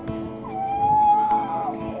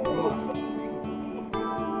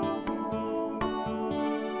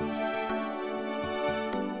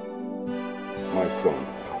 My son,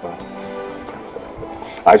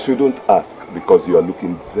 I shouldn't ask because you are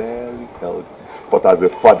looking very healthy. But as a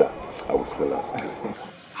father, I will still ask you.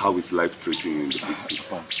 How is life treating you in the big city?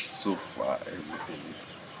 So far, everything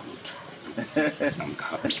is good. I'm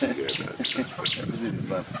happy to hear that.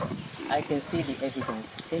 I can see the evidence.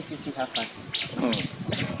 Can't you see how fast?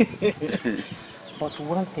 But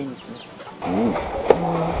one thing is this.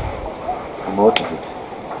 What is it?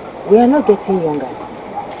 We are not getting younger.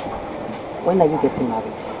 When are you getting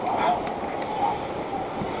married?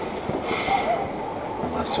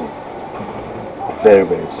 Mama, soon. Very,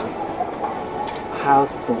 very soon. How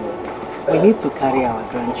soon? We need to carry our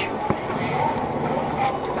grandchildren.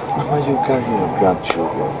 Mama, you carry your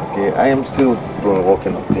grandchildren, okay? I am still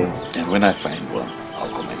working on things. And when I find one, I'll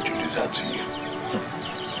come and introduce her to you.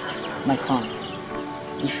 My son,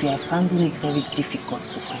 if you are finding it very difficult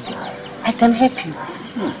to find a wife, I can help you.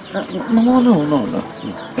 No.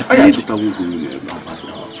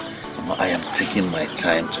 I am taking my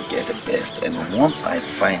time to get the best, and once I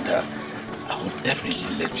find her, I will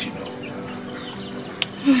definitely let you know.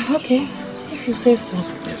 Okay, if you say so.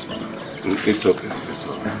 Yes, ma'am. It's okay. It's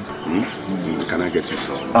all right. Can I get you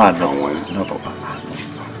some? No, Papa.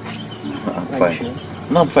 I'm fine.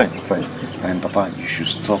 No, I'm fine. And Papa, you should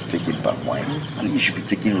stop taking palm wine. I mean, you should be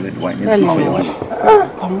taking red wine. It's palm wine.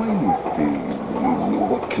 Palm wine is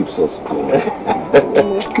what keeps us going.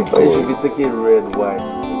 Let's keep going. You should be taking red wine.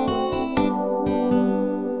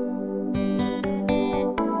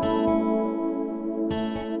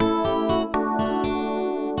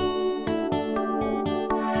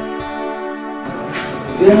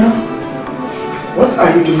 Yeah? What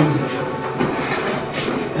are you doing here?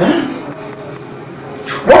 Huh?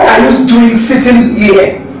 What are you doing sitting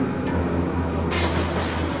here?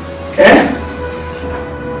 Eh?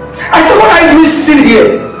 I said, what are you doing sitting here?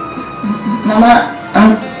 Mama,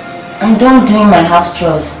 I'm done doing my house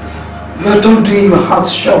chores. You are done doing your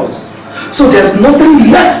house chores. So there's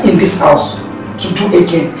nothing left in this house to do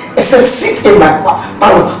again except sit in my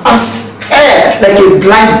parlor and stare like a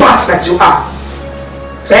blind bat that you are.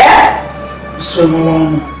 Eh? Swim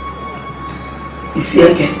along. You see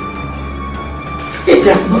again? If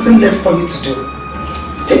there's nothing left for you to do,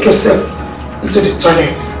 take yourself into the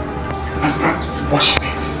toilet and start washing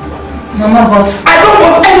it. Mama, but I don't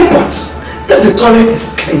want any pot. If the toilet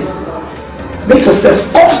is clean, make yourself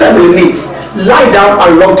comfortable in it. Lie down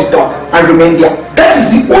and lock the door and remain there. That is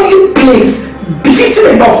the only place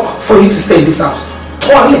befitting enough for you to stay in this house.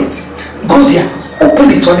 Toilet. Go there, open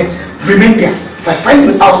the toilet, remain there. If I find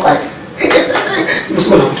you outside, you must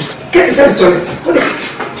go down to it. Get inside the toilet. Go there.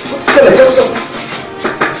 Go there, tell something.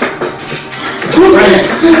 Go right.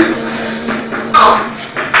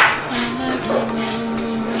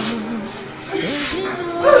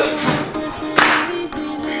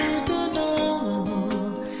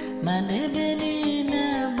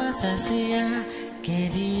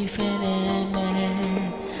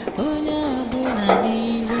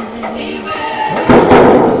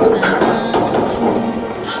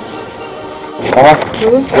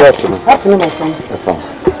 Good afternoon, my friend.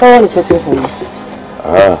 Someone is waiting for you.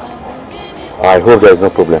 I hope there is no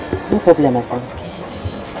problem. No problem, my friend.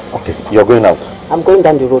 Okay, you're going out? I'm going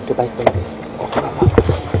down the road to buy something.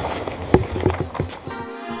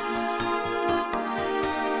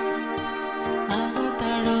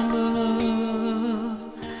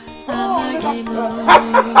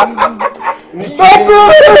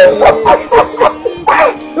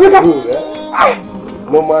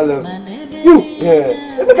 Normal level. You? Yeah.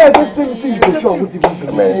 Look at this thing.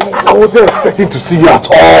 I wasn't expecting to see you at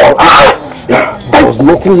all. There was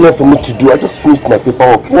nothing left for me to do. I just finished my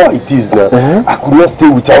paperwork. You know how it is now. I could not stay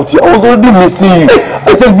without you. I was already missing you.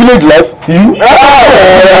 I said village life. You?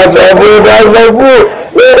 That's my boo. That's my boo.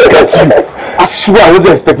 Look at you. I swear I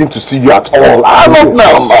wasn't expecting to see you at all. I'm not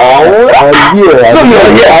now. I'm here. So you're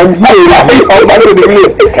here. I'm here.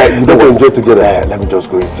 You just enjoy together. Let me just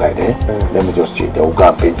go inside. Let me just check. They will go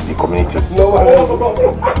and paint the community. No.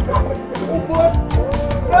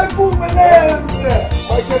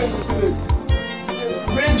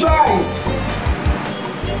 Rejoice!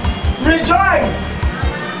 Rejoice!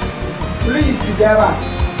 Please together.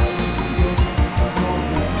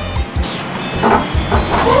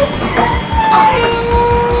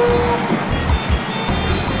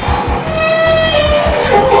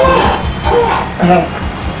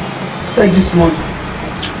 Take this money.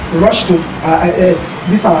 Rush to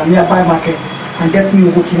this our nearby market and get me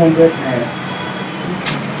over 200 naira.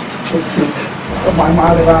 Take. My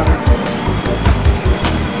mother.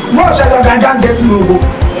 Rush, I can get me over.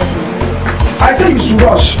 Yes, ma'am. I say you should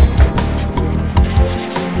rush.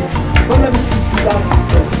 Don't let me put you down this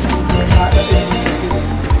stuff.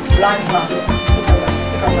 Blind man.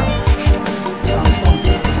 Look at that.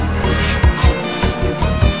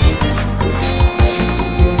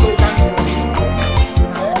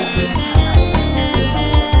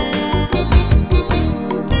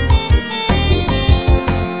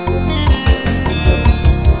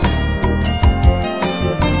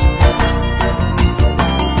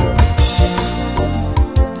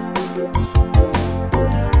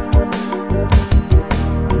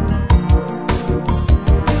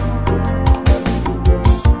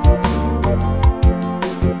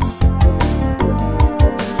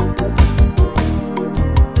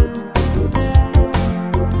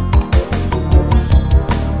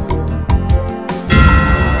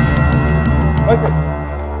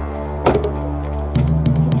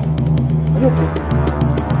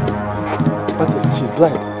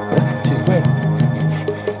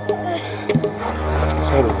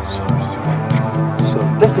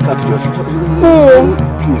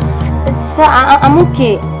 I'm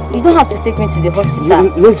okay. You don't have to take me to the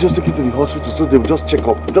hospital. Let's just take you to the hospital so they'll just check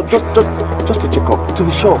up. Just to check up, to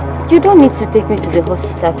be sure. You don't need to take me to the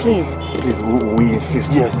hospital, please. Please, we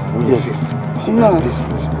insist. Yes, we insist. No. Please.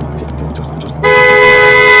 Just.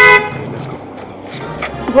 Let's go.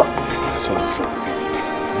 What?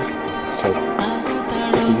 Sorry.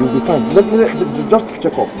 You'll be fine. Just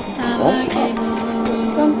check up.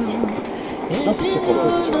 Just check up.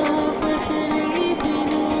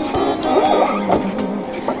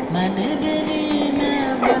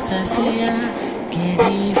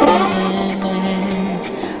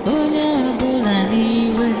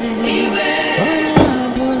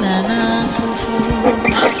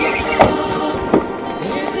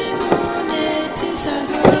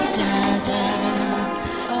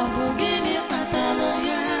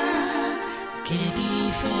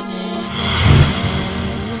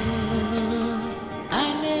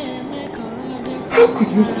 How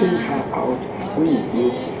could you send her out when you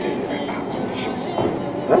know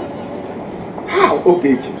How,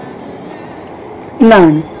 Ogechi?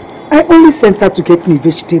 Nan, I only sent her to get me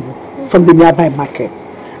vegetable from the nearby market.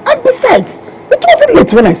 And besides, it wasn't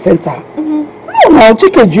late when I sent her. No, now,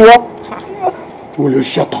 chicken, you up. Will you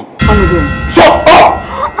shut up? Shut up!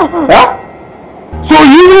 Huh? So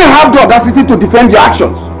you even have the audacity to defend your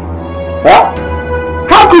actions? Huh?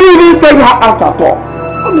 How could you even send her out at all?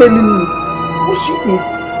 What she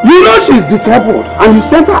eats? You know she's disabled and you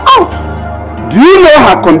sent her out. Do you know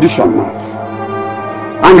her condition now?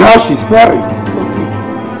 And how she's faring.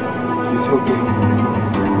 She's okay.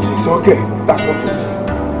 She's okay. That's what it is.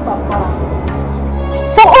 Papa.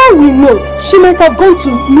 For all we know, she might have gone to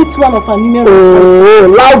meet one of her numerous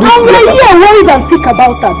friends. Loud it. And we're here worried and sick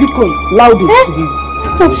about her, Biko. Loud it.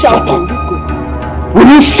 Stop shouting, Biko. Will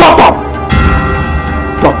you shut up?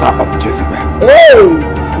 Daughter of Jezebel. Hey,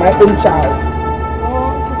 my own child.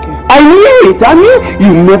 Okay. I knew it. I knew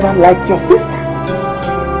you never liked your sister.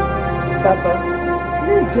 Papa,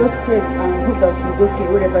 let's just pray and hope that she's okay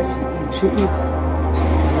wherever she is. She is.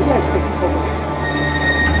 Let's take it forward.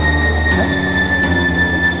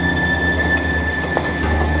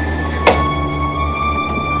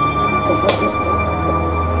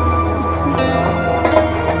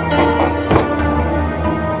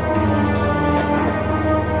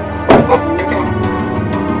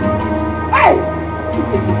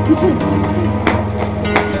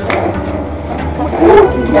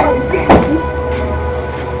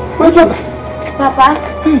 Papa.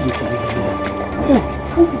 She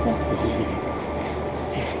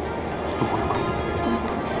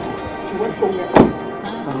went somewhere.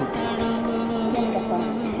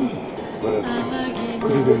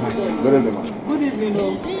 Good evening, my son. Good evening, ma. Good evening,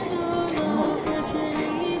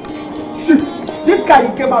 This guy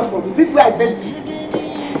you came out from, is it where I sent you?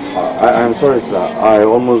 I'm sorry, sir. I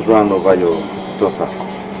almost ran over your daughter.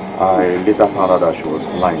 I later found out that she was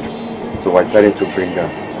blind, so I decided to bring her.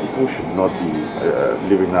 People should not be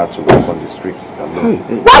leaving her to walk on the streets alone.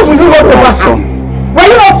 Why will you run over her? Were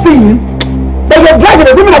you not seeing? That you're driving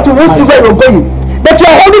doesn't mean that you won't see where you're going. That you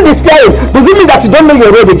are holding the steering doesn't mean that you don't know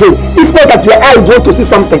your road again. If not that your eyes want to see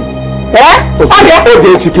something. Eh?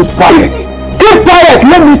 Okay, keep quiet. Keep quiet.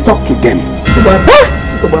 Let me talk to them.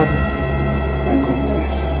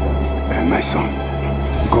 My son,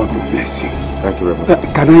 God will bless you. Thank you very much.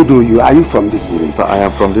 Can I know you? Are you from this village? I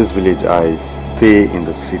am from this village. I stay in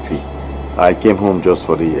the city. I came home just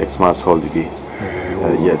for the Xmas holidays.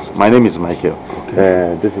 Yes, my name is Michael.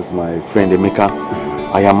 Okay. This is my friend Amaka.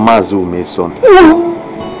 I am Mazume's son.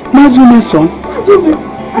 Mazume's son? Mazume.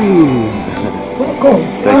 Welcome.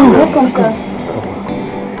 Thank you. Welcome, sir.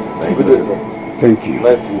 Thank you.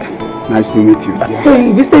 Nice to meet you. Nice to meet you. So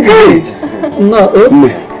you visited the village? No.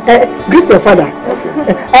 Greet your father.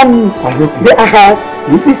 Okay. They are her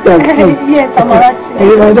sisters too. Yes, Amarachi.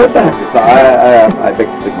 Hey, my daughter. So I beg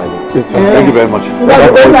to take my leave. Thank you very much.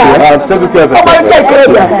 Take care of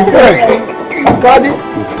yourself.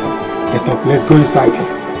 Get up, let's go inside.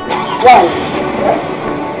 Why?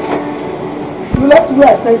 You left where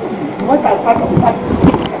I said to you. You want to start on the taxi.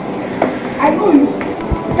 I know you. You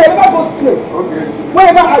can never go straight. Okay.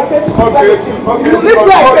 Wherever I said to you, you leave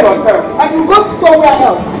where I said to you, and you go to somewhere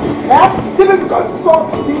else. Yeah? Simply because you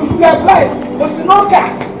are blind, but you know car.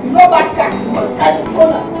 You know that car. You must catch the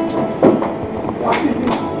owner. What is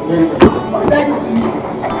it? I beg it to you.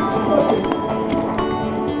 Okay.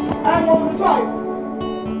 I'm on the choice.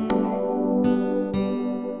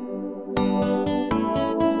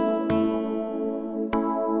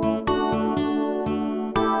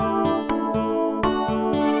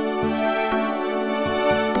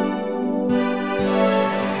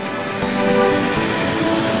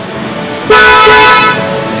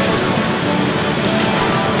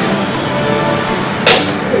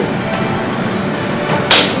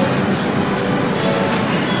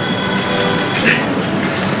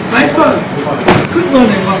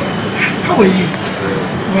 How are you?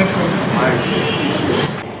 Welcome.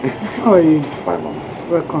 How are you? Fine, Mama.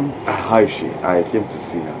 Welcome. How is she? I came to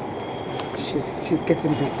see her. She's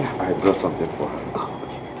getting better. I brought something for her. Oh,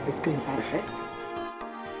 let's go inside, right?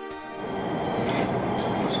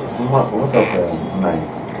 So, Mama, what of Nine?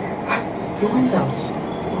 He went out.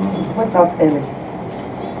 He went out early.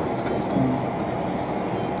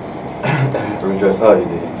 Rejoice, how are you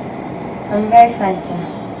doing? I'm very fine, sir.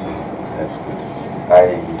 That's good.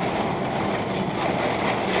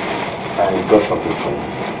 I got something for you.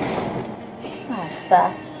 Ah, sir,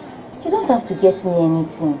 you don't have to get me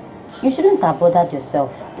anything. You shouldn't have bothered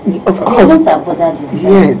yourself. Of course. You shouldn't have bothered yourself.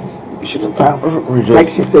 Yes, you shouldn't have. Rejoice, like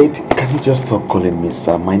she said. Can you just stop calling me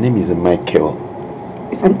sir? My name is Michael.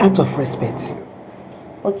 It's an act of respect.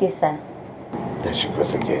 Okay, sir. There she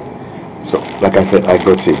goes again. So, like I said, I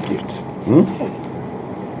got you a gift. Hmm?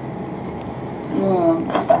 No,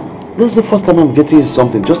 sir. This is the first time I'm getting you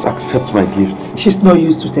something. Just accept my gift. She's not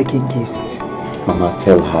used to taking gifts. Mama,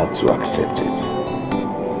 tell her to accept it.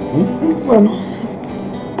 Hmm? Well,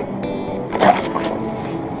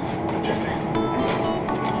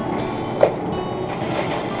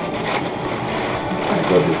 I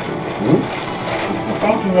got this for you. Hmm?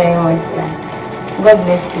 Thank you very much, sir. God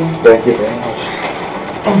bless you. Thank you very much.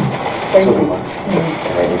 Thank you.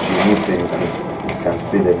 And if you need anything, you can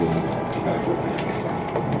still let me know.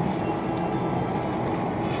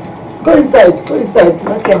 Go inside, go inside.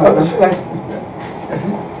 Okay, Mama.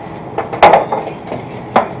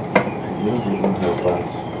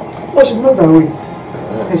 No, she knows her way.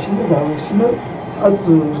 She knows her way. She knows how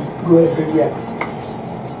to go everywhere.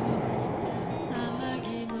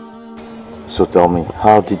 So tell me,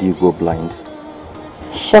 how did you go blind?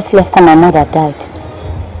 Shortly after my mother died.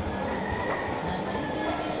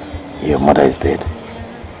 Your mother is dead?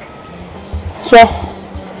 Yes.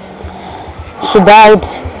 She died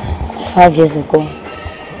 5 years ago.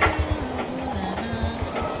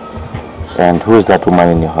 And who is that woman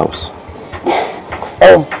in your house?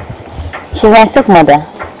 Oh, she's my stepmother.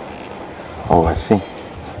 Oh, I see.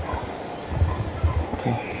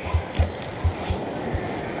 Okay.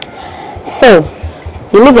 So,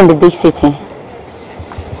 you live in the big city?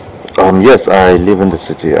 Yes, I live in the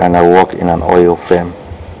city and I work in an oil firm.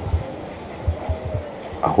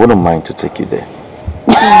 I wouldn't mind to take you there.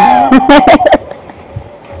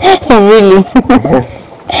 Really? Yes.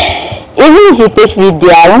 Even if you take me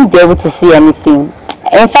there, I won't be able to see anything.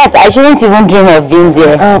 In fact, I shouldn't even dream of being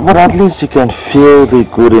there. But at least you can feel the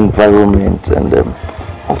good environment and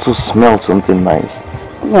also smell something nice.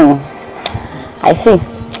 I see.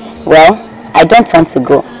 Well, I don't want to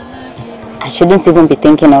go. I shouldn't even be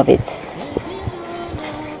thinking of it.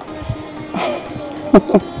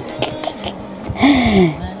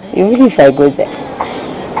 Even if I go there.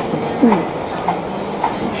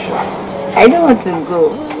 I don't want to go.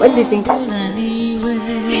 What do you think?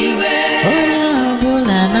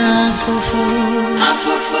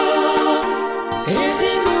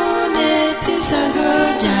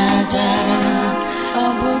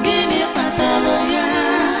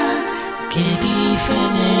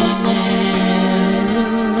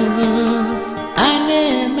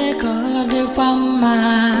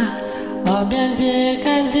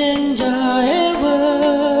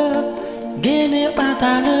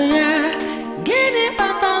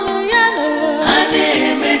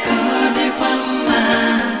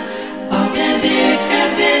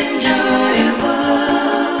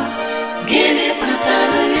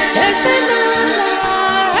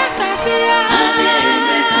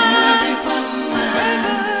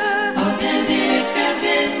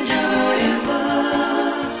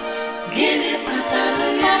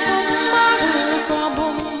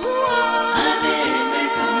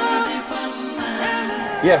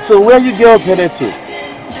 Yeah, so where are you girls headed to?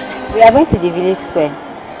 We are going to the village square.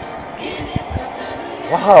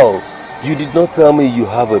 Wow, you did not tell me you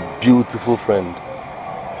have a beautiful friend.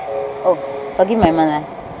 Oh, forgive my manners.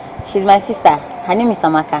 She's my sister. Her name is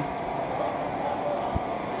Amaka.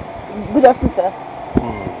 Good afternoon, sir.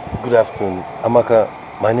 Good afternoon. Amaka,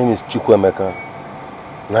 my name is Chukwuemeka.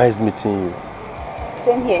 Nice meeting you.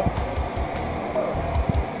 Same here.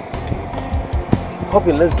 Hop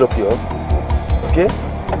in, let's drop you off. Okay?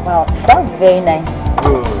 Wow, that's very nice.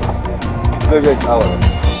 Good. Go get our.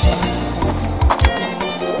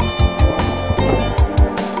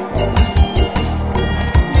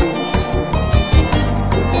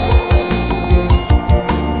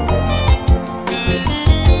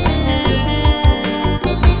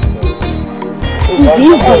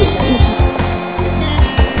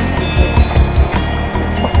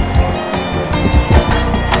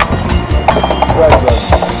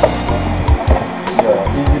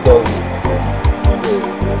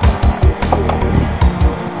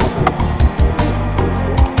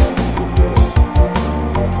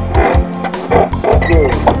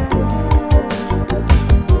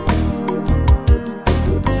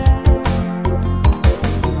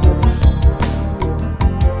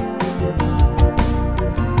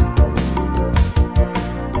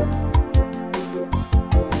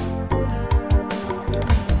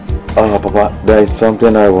 Papa, there is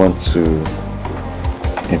something I want to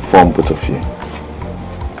inform both of you.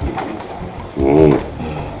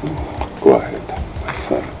 Go ahead, my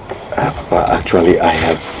son. Papa, actually, I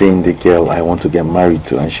have seen the girl I want to get married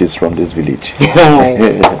to, and she's from this village. You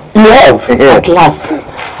have? At last.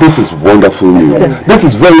 This is wonderful news. This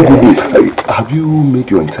is very good news. Have you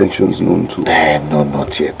made your intentions known to? No,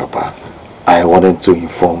 not yet, Papa. I wanted to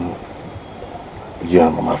inform you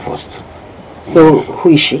and Mama first. So,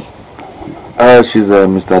 who is she? She's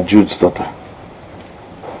Mr. Jude's daughter.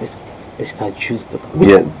 Mr. Jude's daughter?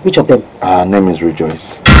 Which of them? Her name is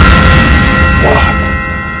Rejoice. What?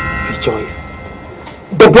 Rejoice?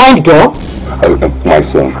 The blind girl? My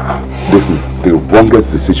son, this is the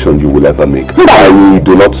wrongest decision you will ever make. I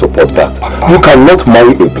do not support that. You cannot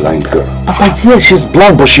marry a blind girl. Papa, yes, she's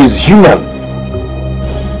blind, but she's human.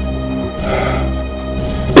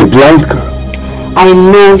 A blind girl? I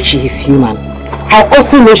know she is human. I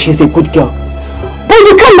also know she's a good girl. But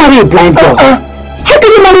you can't marry a blind girl. How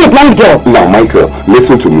can you marry a blind girl? Now, Michael,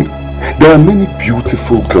 listen to me. There are many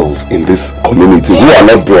beautiful girls in this community who are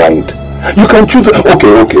not blind. You can choose.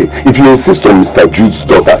 Okay. If you insist on Mr. Jude's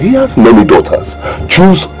daughter, he has many daughters.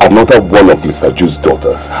 Choose another one of Mr. Jude's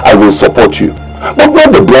daughters. I will support you. But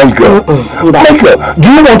not the blind girl. Michael,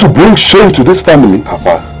 do you want to bring shame to this family?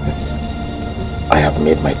 Papa, I have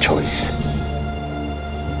made my choice.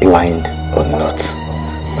 Blind or not,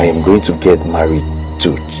 I am going to get married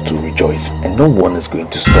to Rejoice, and no one is going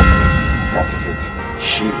to stop me. That is it.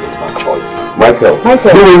 She is my choice. Michael,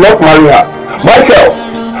 you will not marry her. Michael!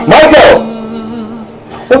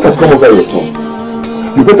 What has come over your son?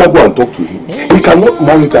 You better go and talk to him. He cannot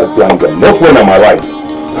marry that blind girl. Not when I'm alive.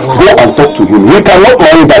 Go and talk to him. He cannot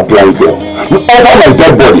marry that blind girl. Over my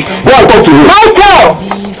dead body. Go and talk to him. Michael!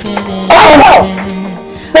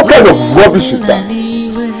 What kind of rubbish is that?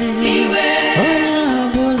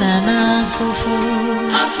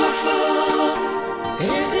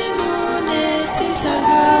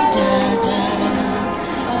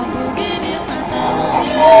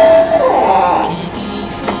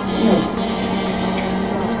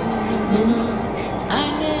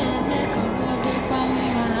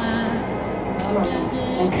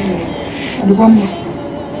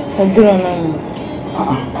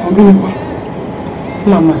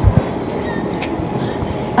 Mama,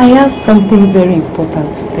 I have something very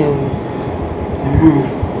important to tell you.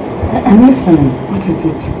 I'm listening. What is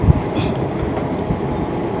it?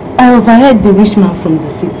 I overheard the rich man from the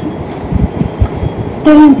city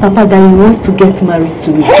telling Papa that he wants to get married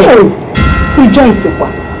to Rejoice. Rejoice.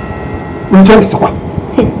 Rejoice?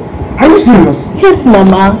 Are you serious? Yes,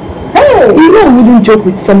 Mama. You know I wouldn't joke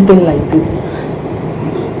with something like this.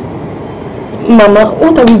 Mama,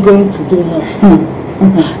 what are we going to do now?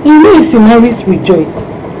 You know if he marries Rejoice,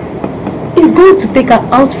 he's going to take her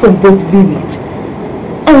out from this village.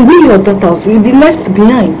 And we, your daughters, will be left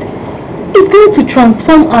behind. It's going to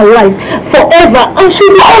transform our life forever and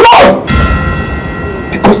she'll be alive.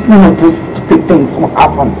 Because none of those stupid things will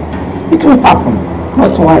happen. It won't happen.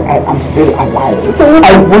 That's why I am still alive. So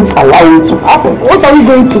I won't allow it to happen. What are we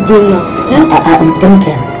going to do now? I am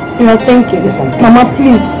thinking. You are thinking? Yes, I'm thinking. Mama,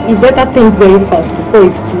 please, you better think very fast before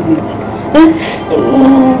it's too late.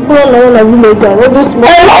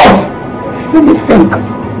 Enough! Let me think.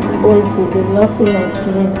 Boys will be laughing at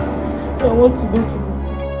me. I want to go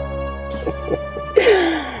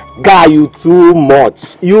to Guy, you too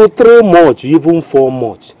much. You 3 much, you even 4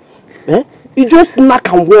 much. You just knock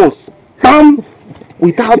him once, bam,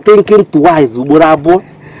 without thinking twice. I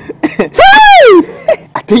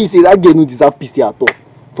tell you, say that girl no deserve peace at all.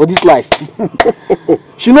 For this life.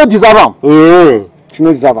 She no deserve him. She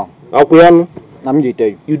no deserve him. Okay, let me tell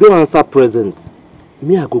you. You don't answer present.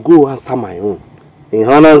 Me, I go answer my own. In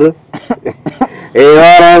honor.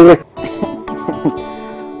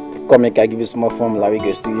 Come make I give you some more formula we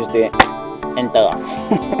go to use the enter.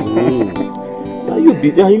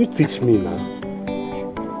 Now you teach me now.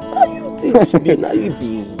 Now you teach me. Now you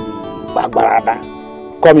be Babarada.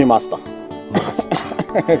 Call me master. Master.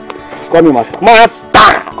 Call me master.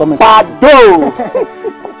 Master. Call me Pardon.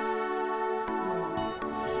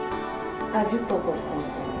 Have you thought of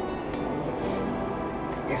something?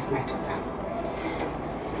 Yes, my daughter.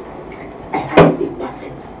 I have a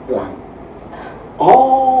perfect plan.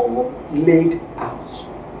 All laid out.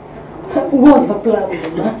 What's the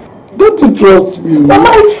plan, Mama? Don't you trust me? Mama, I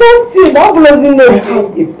trust you. That blows in there. I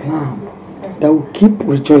have a plan that will keep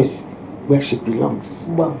Rejoice where she belongs.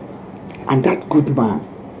 Wow. And that good man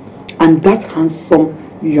and that handsome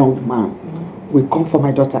young man will come for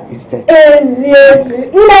my daughter instead. Yes.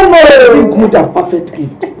 Every good and perfect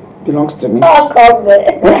gift belongs to me. Oh, come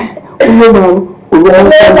there.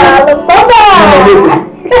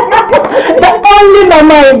 The only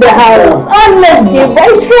mama in the house. Honestly, I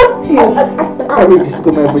trust you. I will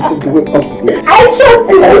discover everything the way it ought to be. I trust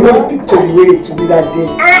you. I will picture the way it will be that day.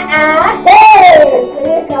 Hey!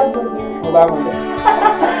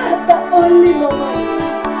 The only mama.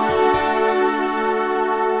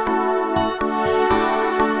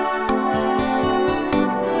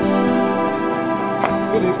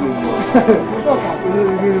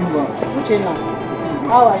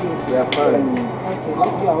 How are you? We are fine.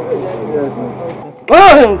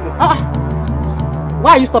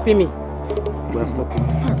 Why are you stopping me? We are stopping.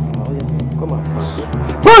 Come on.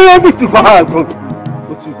 Don't let me think. What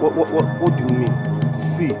do you mean?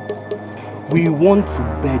 See, we want to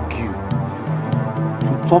beg you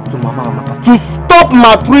to talk to Mama Amaka to stop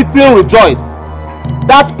maltreating Rejoice.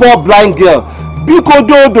 That poor blind girl. Biko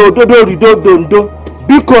do.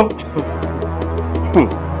 Biko.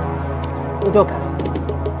 Udoka,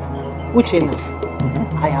 Uchenna,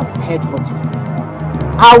 I have heard what you said.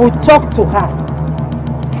 I will talk to her.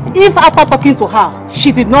 If after talking to her,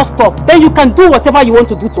 she did not stop, then you can do whatever you want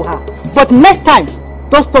to do to her. But next time,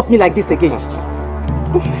 don't stop me like this again.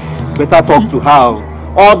 Better talk to her.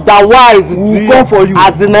 Otherwise, we will come for you.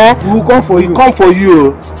 As in, we will come for you. Come for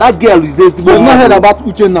you. That girl is just. We've not heard about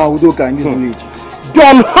Uchenna Udoka in this village. The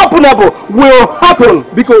unhappenable will happen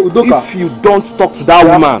because Udoka, if you don't talk to that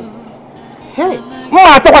woman. Hey.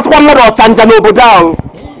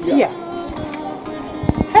 Yeah.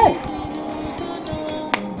 Hey.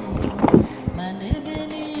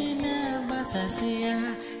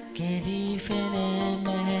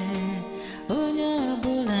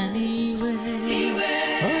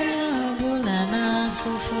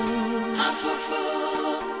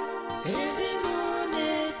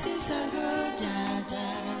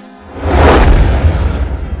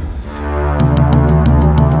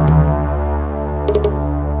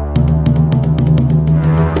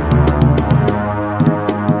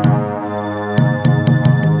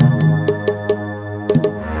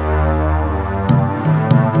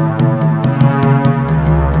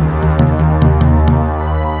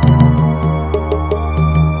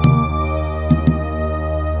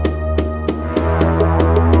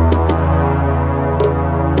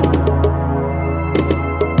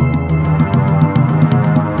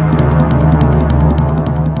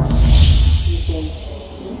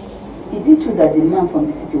 That the man from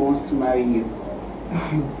the city wants to marry you.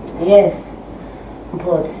 Yes,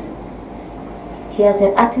 but he has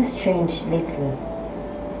been acting strange lately.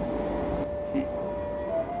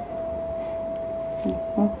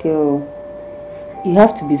 Okay, you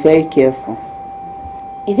have to be very careful.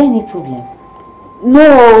 Is there any problem?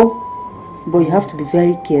 No, but you have to be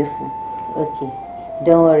very careful. Okay,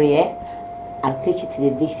 don't worry, I'll take you to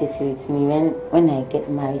the big city with me when I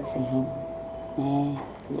get married to him.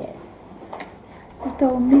 Yes. But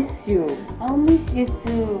I'll miss you. I'll miss you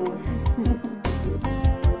too.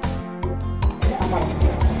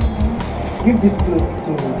 Give this clothes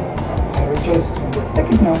to Rejoice to me.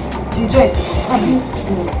 Take it now. Rejoice, have you?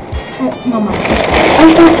 Mama, I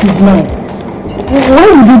thought he's mine. Why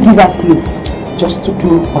would you give her clothes? Just to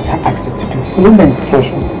do what I asked you to do. Follow the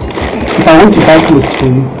instructions. If I want to buy clothes for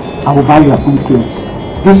you, I will buy your own clothes.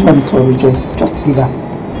 This one is for Rejoice. Just give her.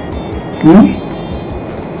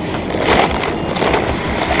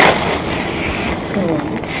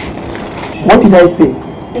 What did I say?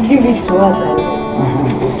 Give it to her.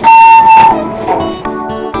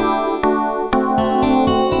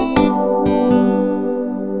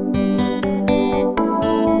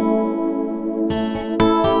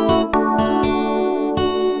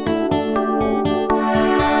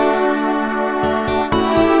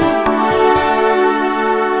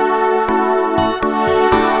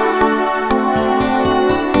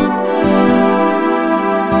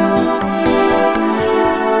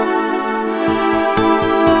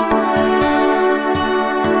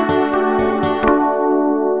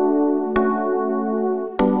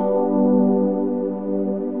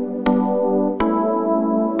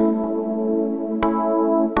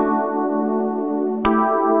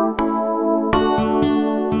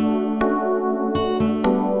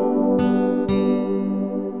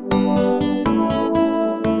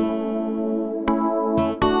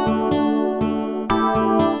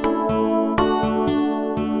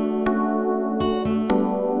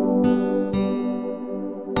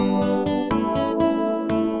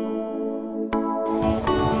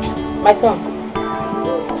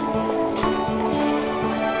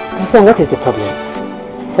 My son, what is the problem?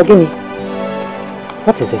 Forgive me.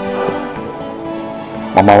 What is it?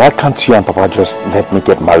 Mama, why can't you and Papa just let me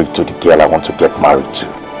get married to the girl I want to get married to?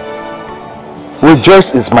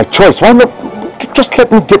 Rejoice is my choice. Why not just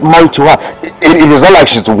let me get married to her? It is not like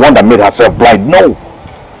she's the one that made herself blind. No.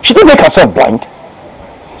 She didn't make herself blind.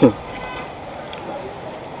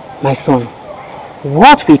 My son,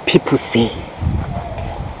 what will people say?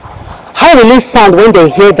 How will it sound when they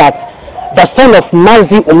hear that the son of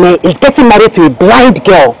Mazi Ome is getting married to a blind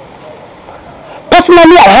girl?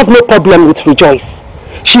 Personally, I have no problem with Rejoice.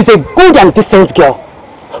 She's a good and decent girl.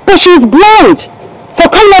 But she's blind. For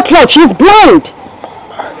crying out loud, she's blind.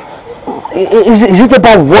 Is it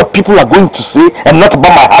about what people are going to say and not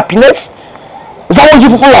about my happiness? Is that what you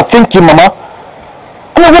people are thinking, Mama?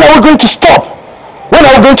 I mean, when are we going to stop? When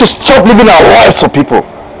are we going to stop living our lives for people?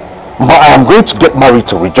 But I am going to get married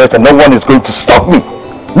to Rejoice and no one is going to stop me.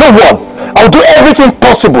 No one. I'll do everything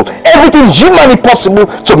possible, everything humanly possible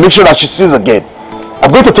to make sure that she sees again.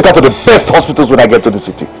 I'm going to take her to the best hospitals when I get to the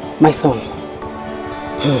city. My son,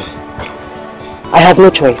 I have no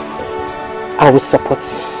choice. I will support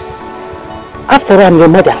you. After all, I'm your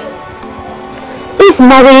mother. If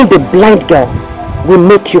marrying the blind girl will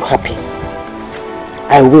make you happy,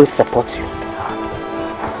 I will support you.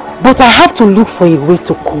 But I have to look for a way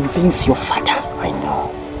to convince your father. I know.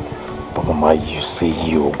 But Mama, you say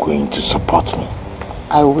you're going to support me.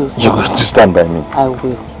 I will. You're going to stand by me. I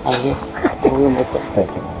will. I will. I will, my son.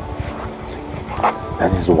 Thank you. See,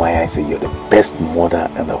 that is why I say you're the best mother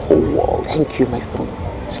in the whole world. Thank you, my son.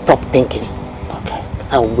 Stop thinking. Okay.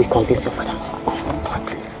 I will convince your father.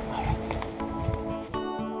 Please.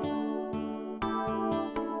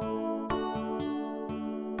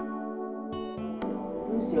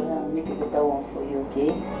 Use your hand, make a better one for you, okay?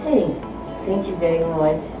 Hey, thank you very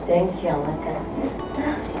much. Thank you, Amaka.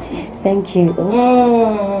 Thank you.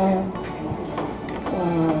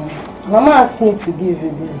 Mama asked me to give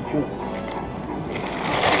you this juice.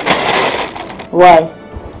 Why?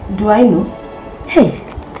 Do I know? Hey,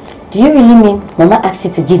 do you really mean Mama asked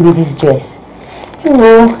you to give me this dress?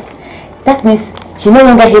 No, that means she no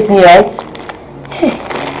longer hates me, right? Hey,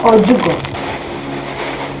 or Jugo.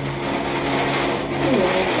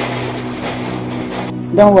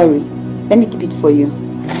 Don't worry, let me keep it for you.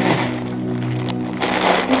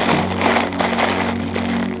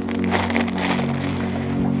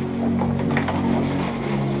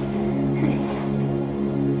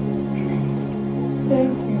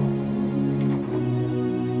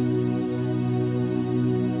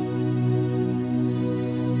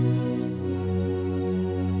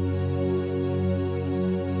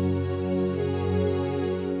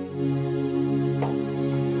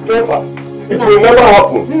 It will never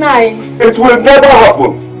happen. Nai. It will never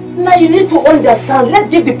happen. Now you need to understand. Let's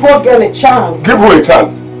give the poor girl a chance. Give her a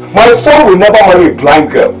chance. My son will never marry a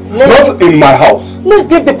blind girl. Not in my house. Let's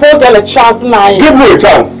give the poor girl a chance, Nai. Give her a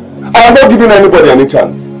chance. I am not giving anybody any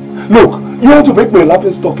chance. Look, you want to make me a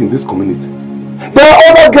laughing stock in this community. There are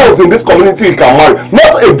other girls in this community you can marry.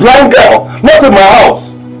 Not a blind girl. Not in my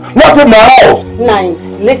house. Not in my house. Nai,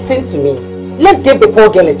 listen to me. Let's give the poor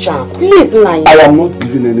girl a chance. Please, Nai. I am not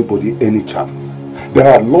giving anybody any chance. There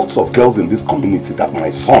are lots of girls in this community that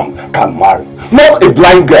my son can marry. Not a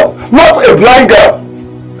blind girl. Not a blind girl.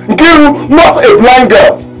 Giru, not a blind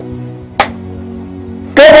girl.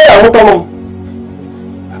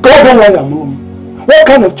 What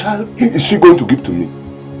kind of child is she going to give to me?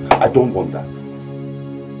 I don't want that.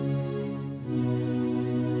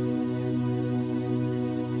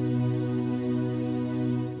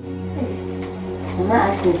 Mama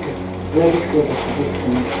asked me to wear this clothes that she gave to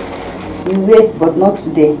me. You wear it, but not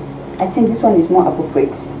today. I think this one is more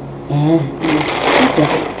appropriate. Yeah. Okay.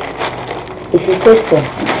 If you say so.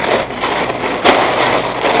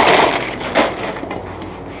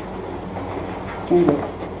 Change it.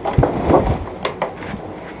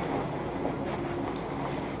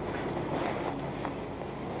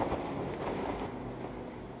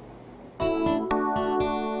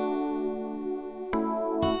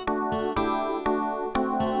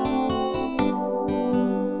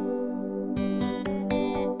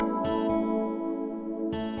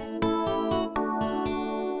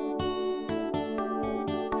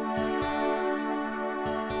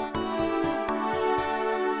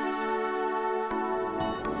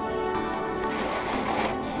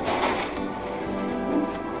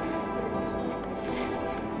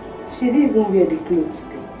 She didn't even wear the clothes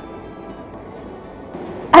today.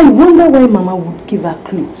 I wonder why Mama would give her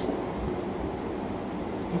clothes.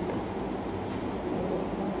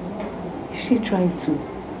 Is she trying to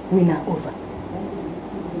win her over?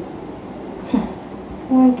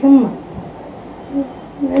 Come on.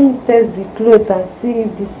 Let me test the clothes and see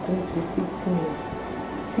if this clothes will fit me.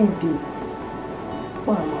 See beads.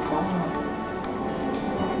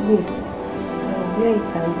 Please, I'll wear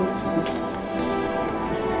it and go to this.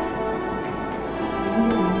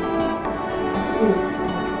 Please,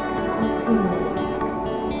 continue.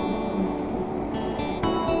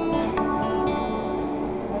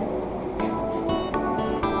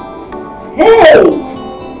 Hey!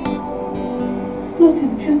 This cloth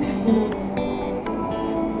is beautiful.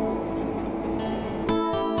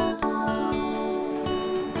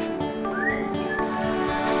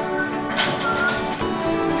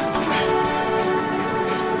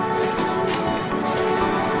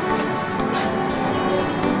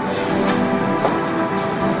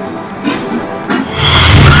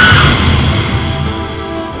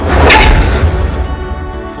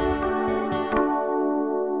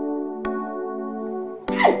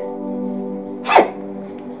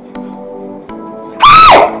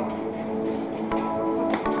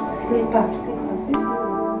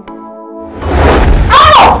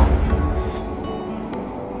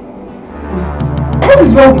 What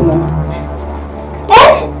is wrong with Mama?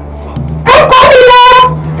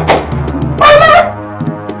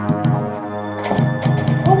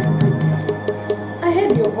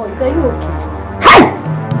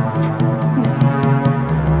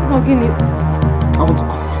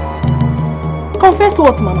 So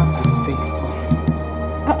what, Mama? To say it.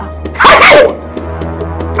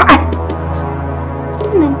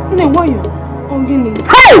 Why you? Agony.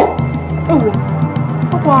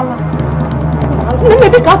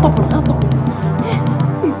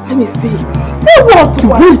 Let me say it. Say what? The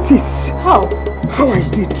way it is. How? How I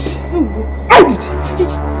did. I did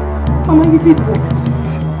it. Mama, you did what?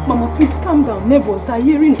 Mama, please calm down. Neighbors are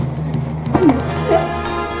hearing us. Mama.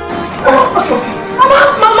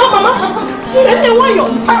 Why you?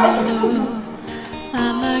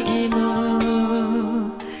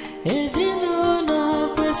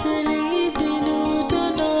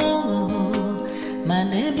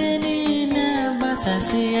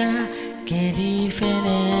 Sasia kedi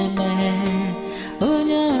feneme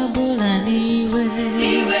onya bulani we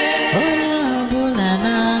onya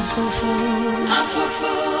bulana fofo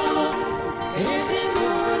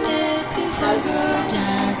ezinune tisago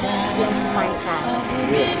jaja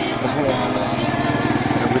abugeni mataloya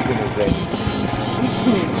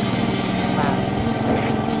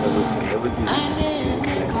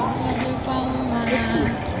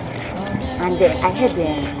And I heard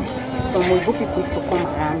some Igbo people used to come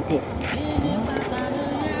around there.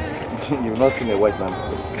 You've not seen a white man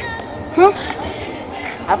before?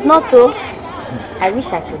 I've not though. I wish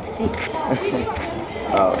I could see.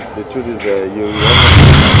 The truth is, you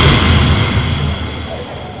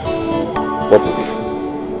What is it?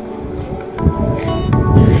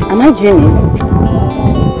 Am I dreaming?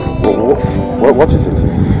 What is it?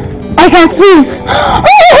 I can see!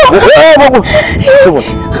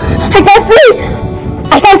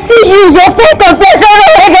 I can see you! Your face confessed! Oh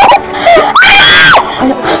my God!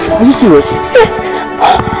 Are you serious? Yes!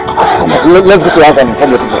 Come on, let's go to the house and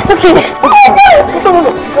inform the people. Okay.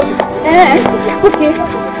 Okay.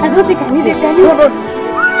 I don't think I need it. Can you?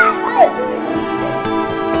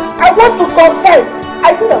 I want to confess. I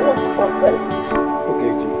said I want to confess.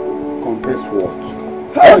 Okay, Chi. Confess what?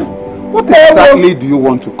 Hey! What exactly do you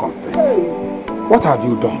want to confess? Hey. What have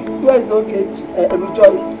you done? Where is Nkechi?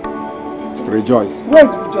 Rejoice. Rejoice. Where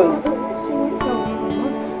is Rejoice?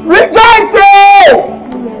 Rejoice!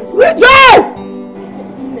 Rejoice!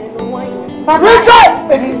 Papa,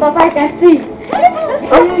 Rejoice! Papa, I can see.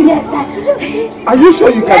 Yes, sir. Are you sure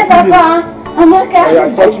you can yes, see me? Papa. Amaka.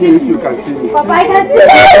 Yeah, touch me if you can see me. Papa, I can see.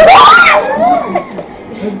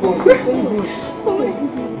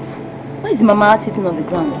 Why is Mama sitting on the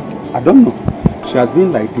ground? I don't know. She has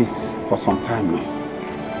been like this for some time now.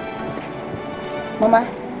 Mama,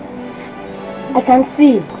 I can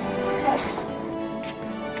see.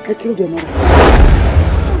 I killed your mother.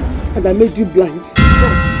 And I made you blind.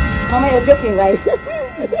 Mama, you're joking, right?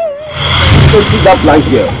 Don't see that blind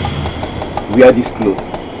girl. Wear this cloth.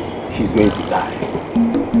 She's going to die.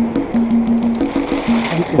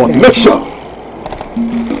 But make sure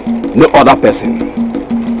no other person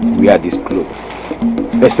wear this cloth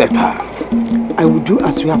except her. I will do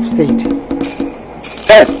as you have said.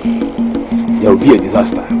 Else, there will be a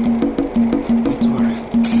disaster. Don't worry.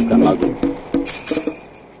 You can now go.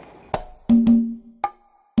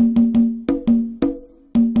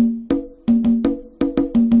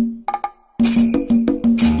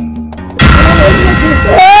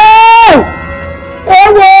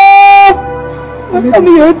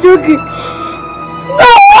 Mommy, you're joking. No!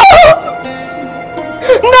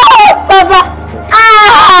 No, Papa!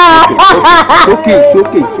 Okay. I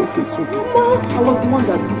was the one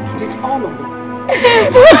that did all of it.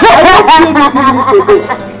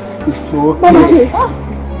 It's okay. Mama, yes.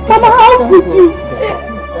 Mama, how could you?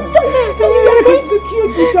 So you were going to kill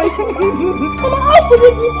the child. Mama, how could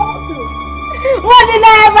it be possible? What did I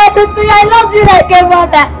ever do to you? I loved you like a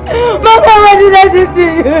mother. Mama, what did I do to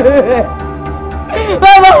you?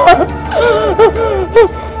 Mama!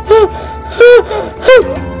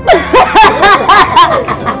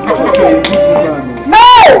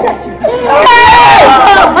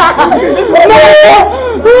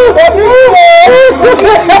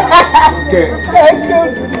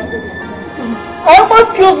 I almost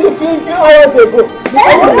killed you a few hours ago. I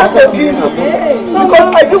wanted to kill you because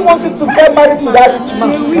I didn't want you to get married to that rich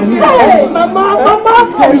man. Hey, Mama, how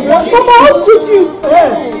could you?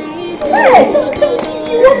 Hey,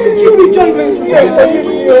 you want to kill Rejoice? Yes,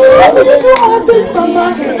 Mama.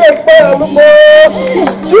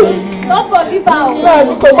 Don't forgive her.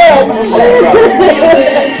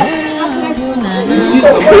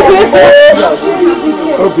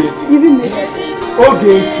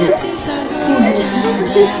 Okay.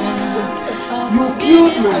 You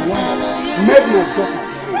killed my wife, made my daughter.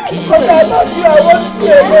 Because I love you, I want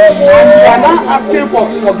to and you are now asking for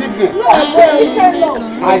forgiveness.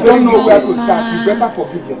 I don't know where to start. You better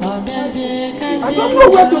forgive yourself. I don't know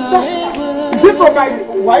where to start. Is it from my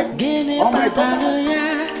wife? Oh my God.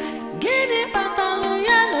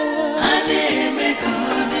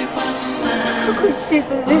 Could she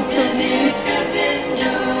do this to me?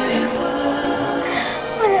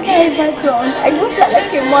 What have I ever done? I don't feel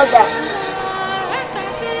like a mother.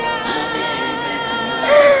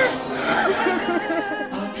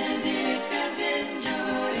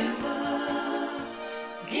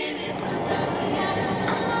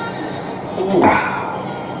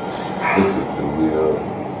 This is the real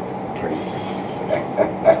drink.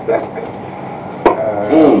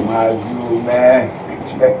 Man.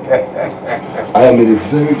 I am in a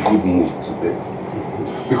very good mood today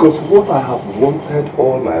because what I have wanted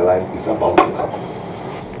all my life is about to happen.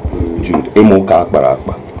 Jude, the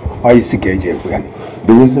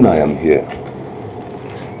reason I am here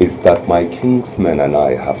is that my kingsmen and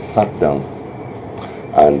I have sat down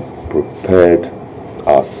and prepared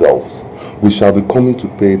ourselves. We shall be coming to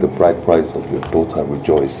pay the bride price of your daughter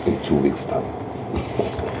Rejoice in 2 weeks' time.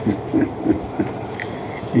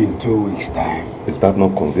 In 2 weeks' time. Is that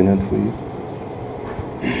not convenient for you?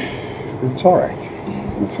 It's all right.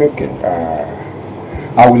 It's okay.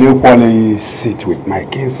 I will equally sit with my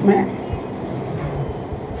kinsmen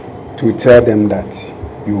to tell them that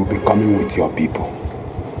you will be coming with your people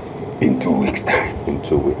in 2 weeks' time. In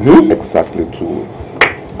 2 weeks. Exactly 2 weeks.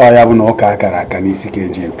 I have no kakara.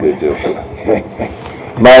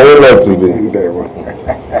 My honor to be.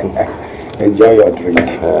 Enjoy your drink.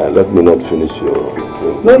 Let me not finish your drink.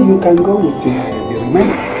 No, you can go with the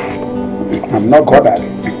remainder. I'm not bothered.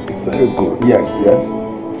 It's very good. Yes, yes.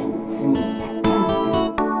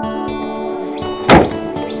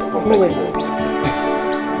 Mama.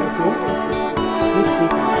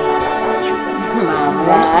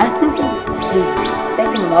 Thank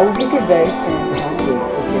you, Mama. I will visit very soon.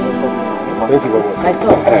 Thank you very much. My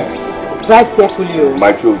son, drive carefully.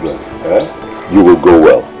 My children, you will go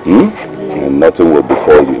well. And nothing will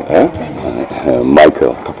befall you.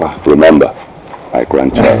 Michael, Papa, remember, my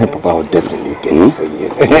grandchild. Papa will definitely get it for you.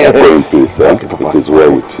 Go in peace. It is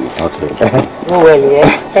well with you. Go well, yeah.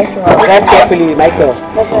 Thank you, Mama. Drive carefully, Michael.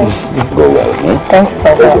 Go well. Thank you,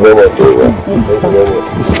 Papa. Thank you very much. Thank you very much.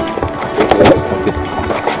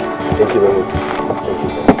 Thank you very much.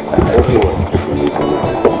 Thank you.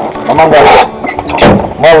 Amaka,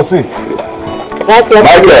 we'll see. Michael,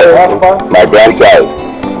 my grandchild.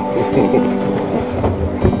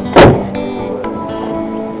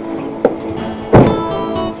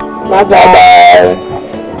 Bye-bye.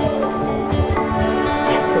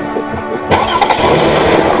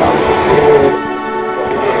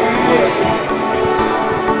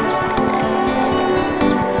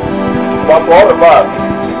 All of us.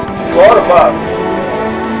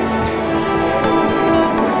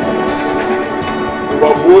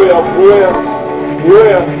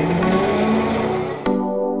 Boya.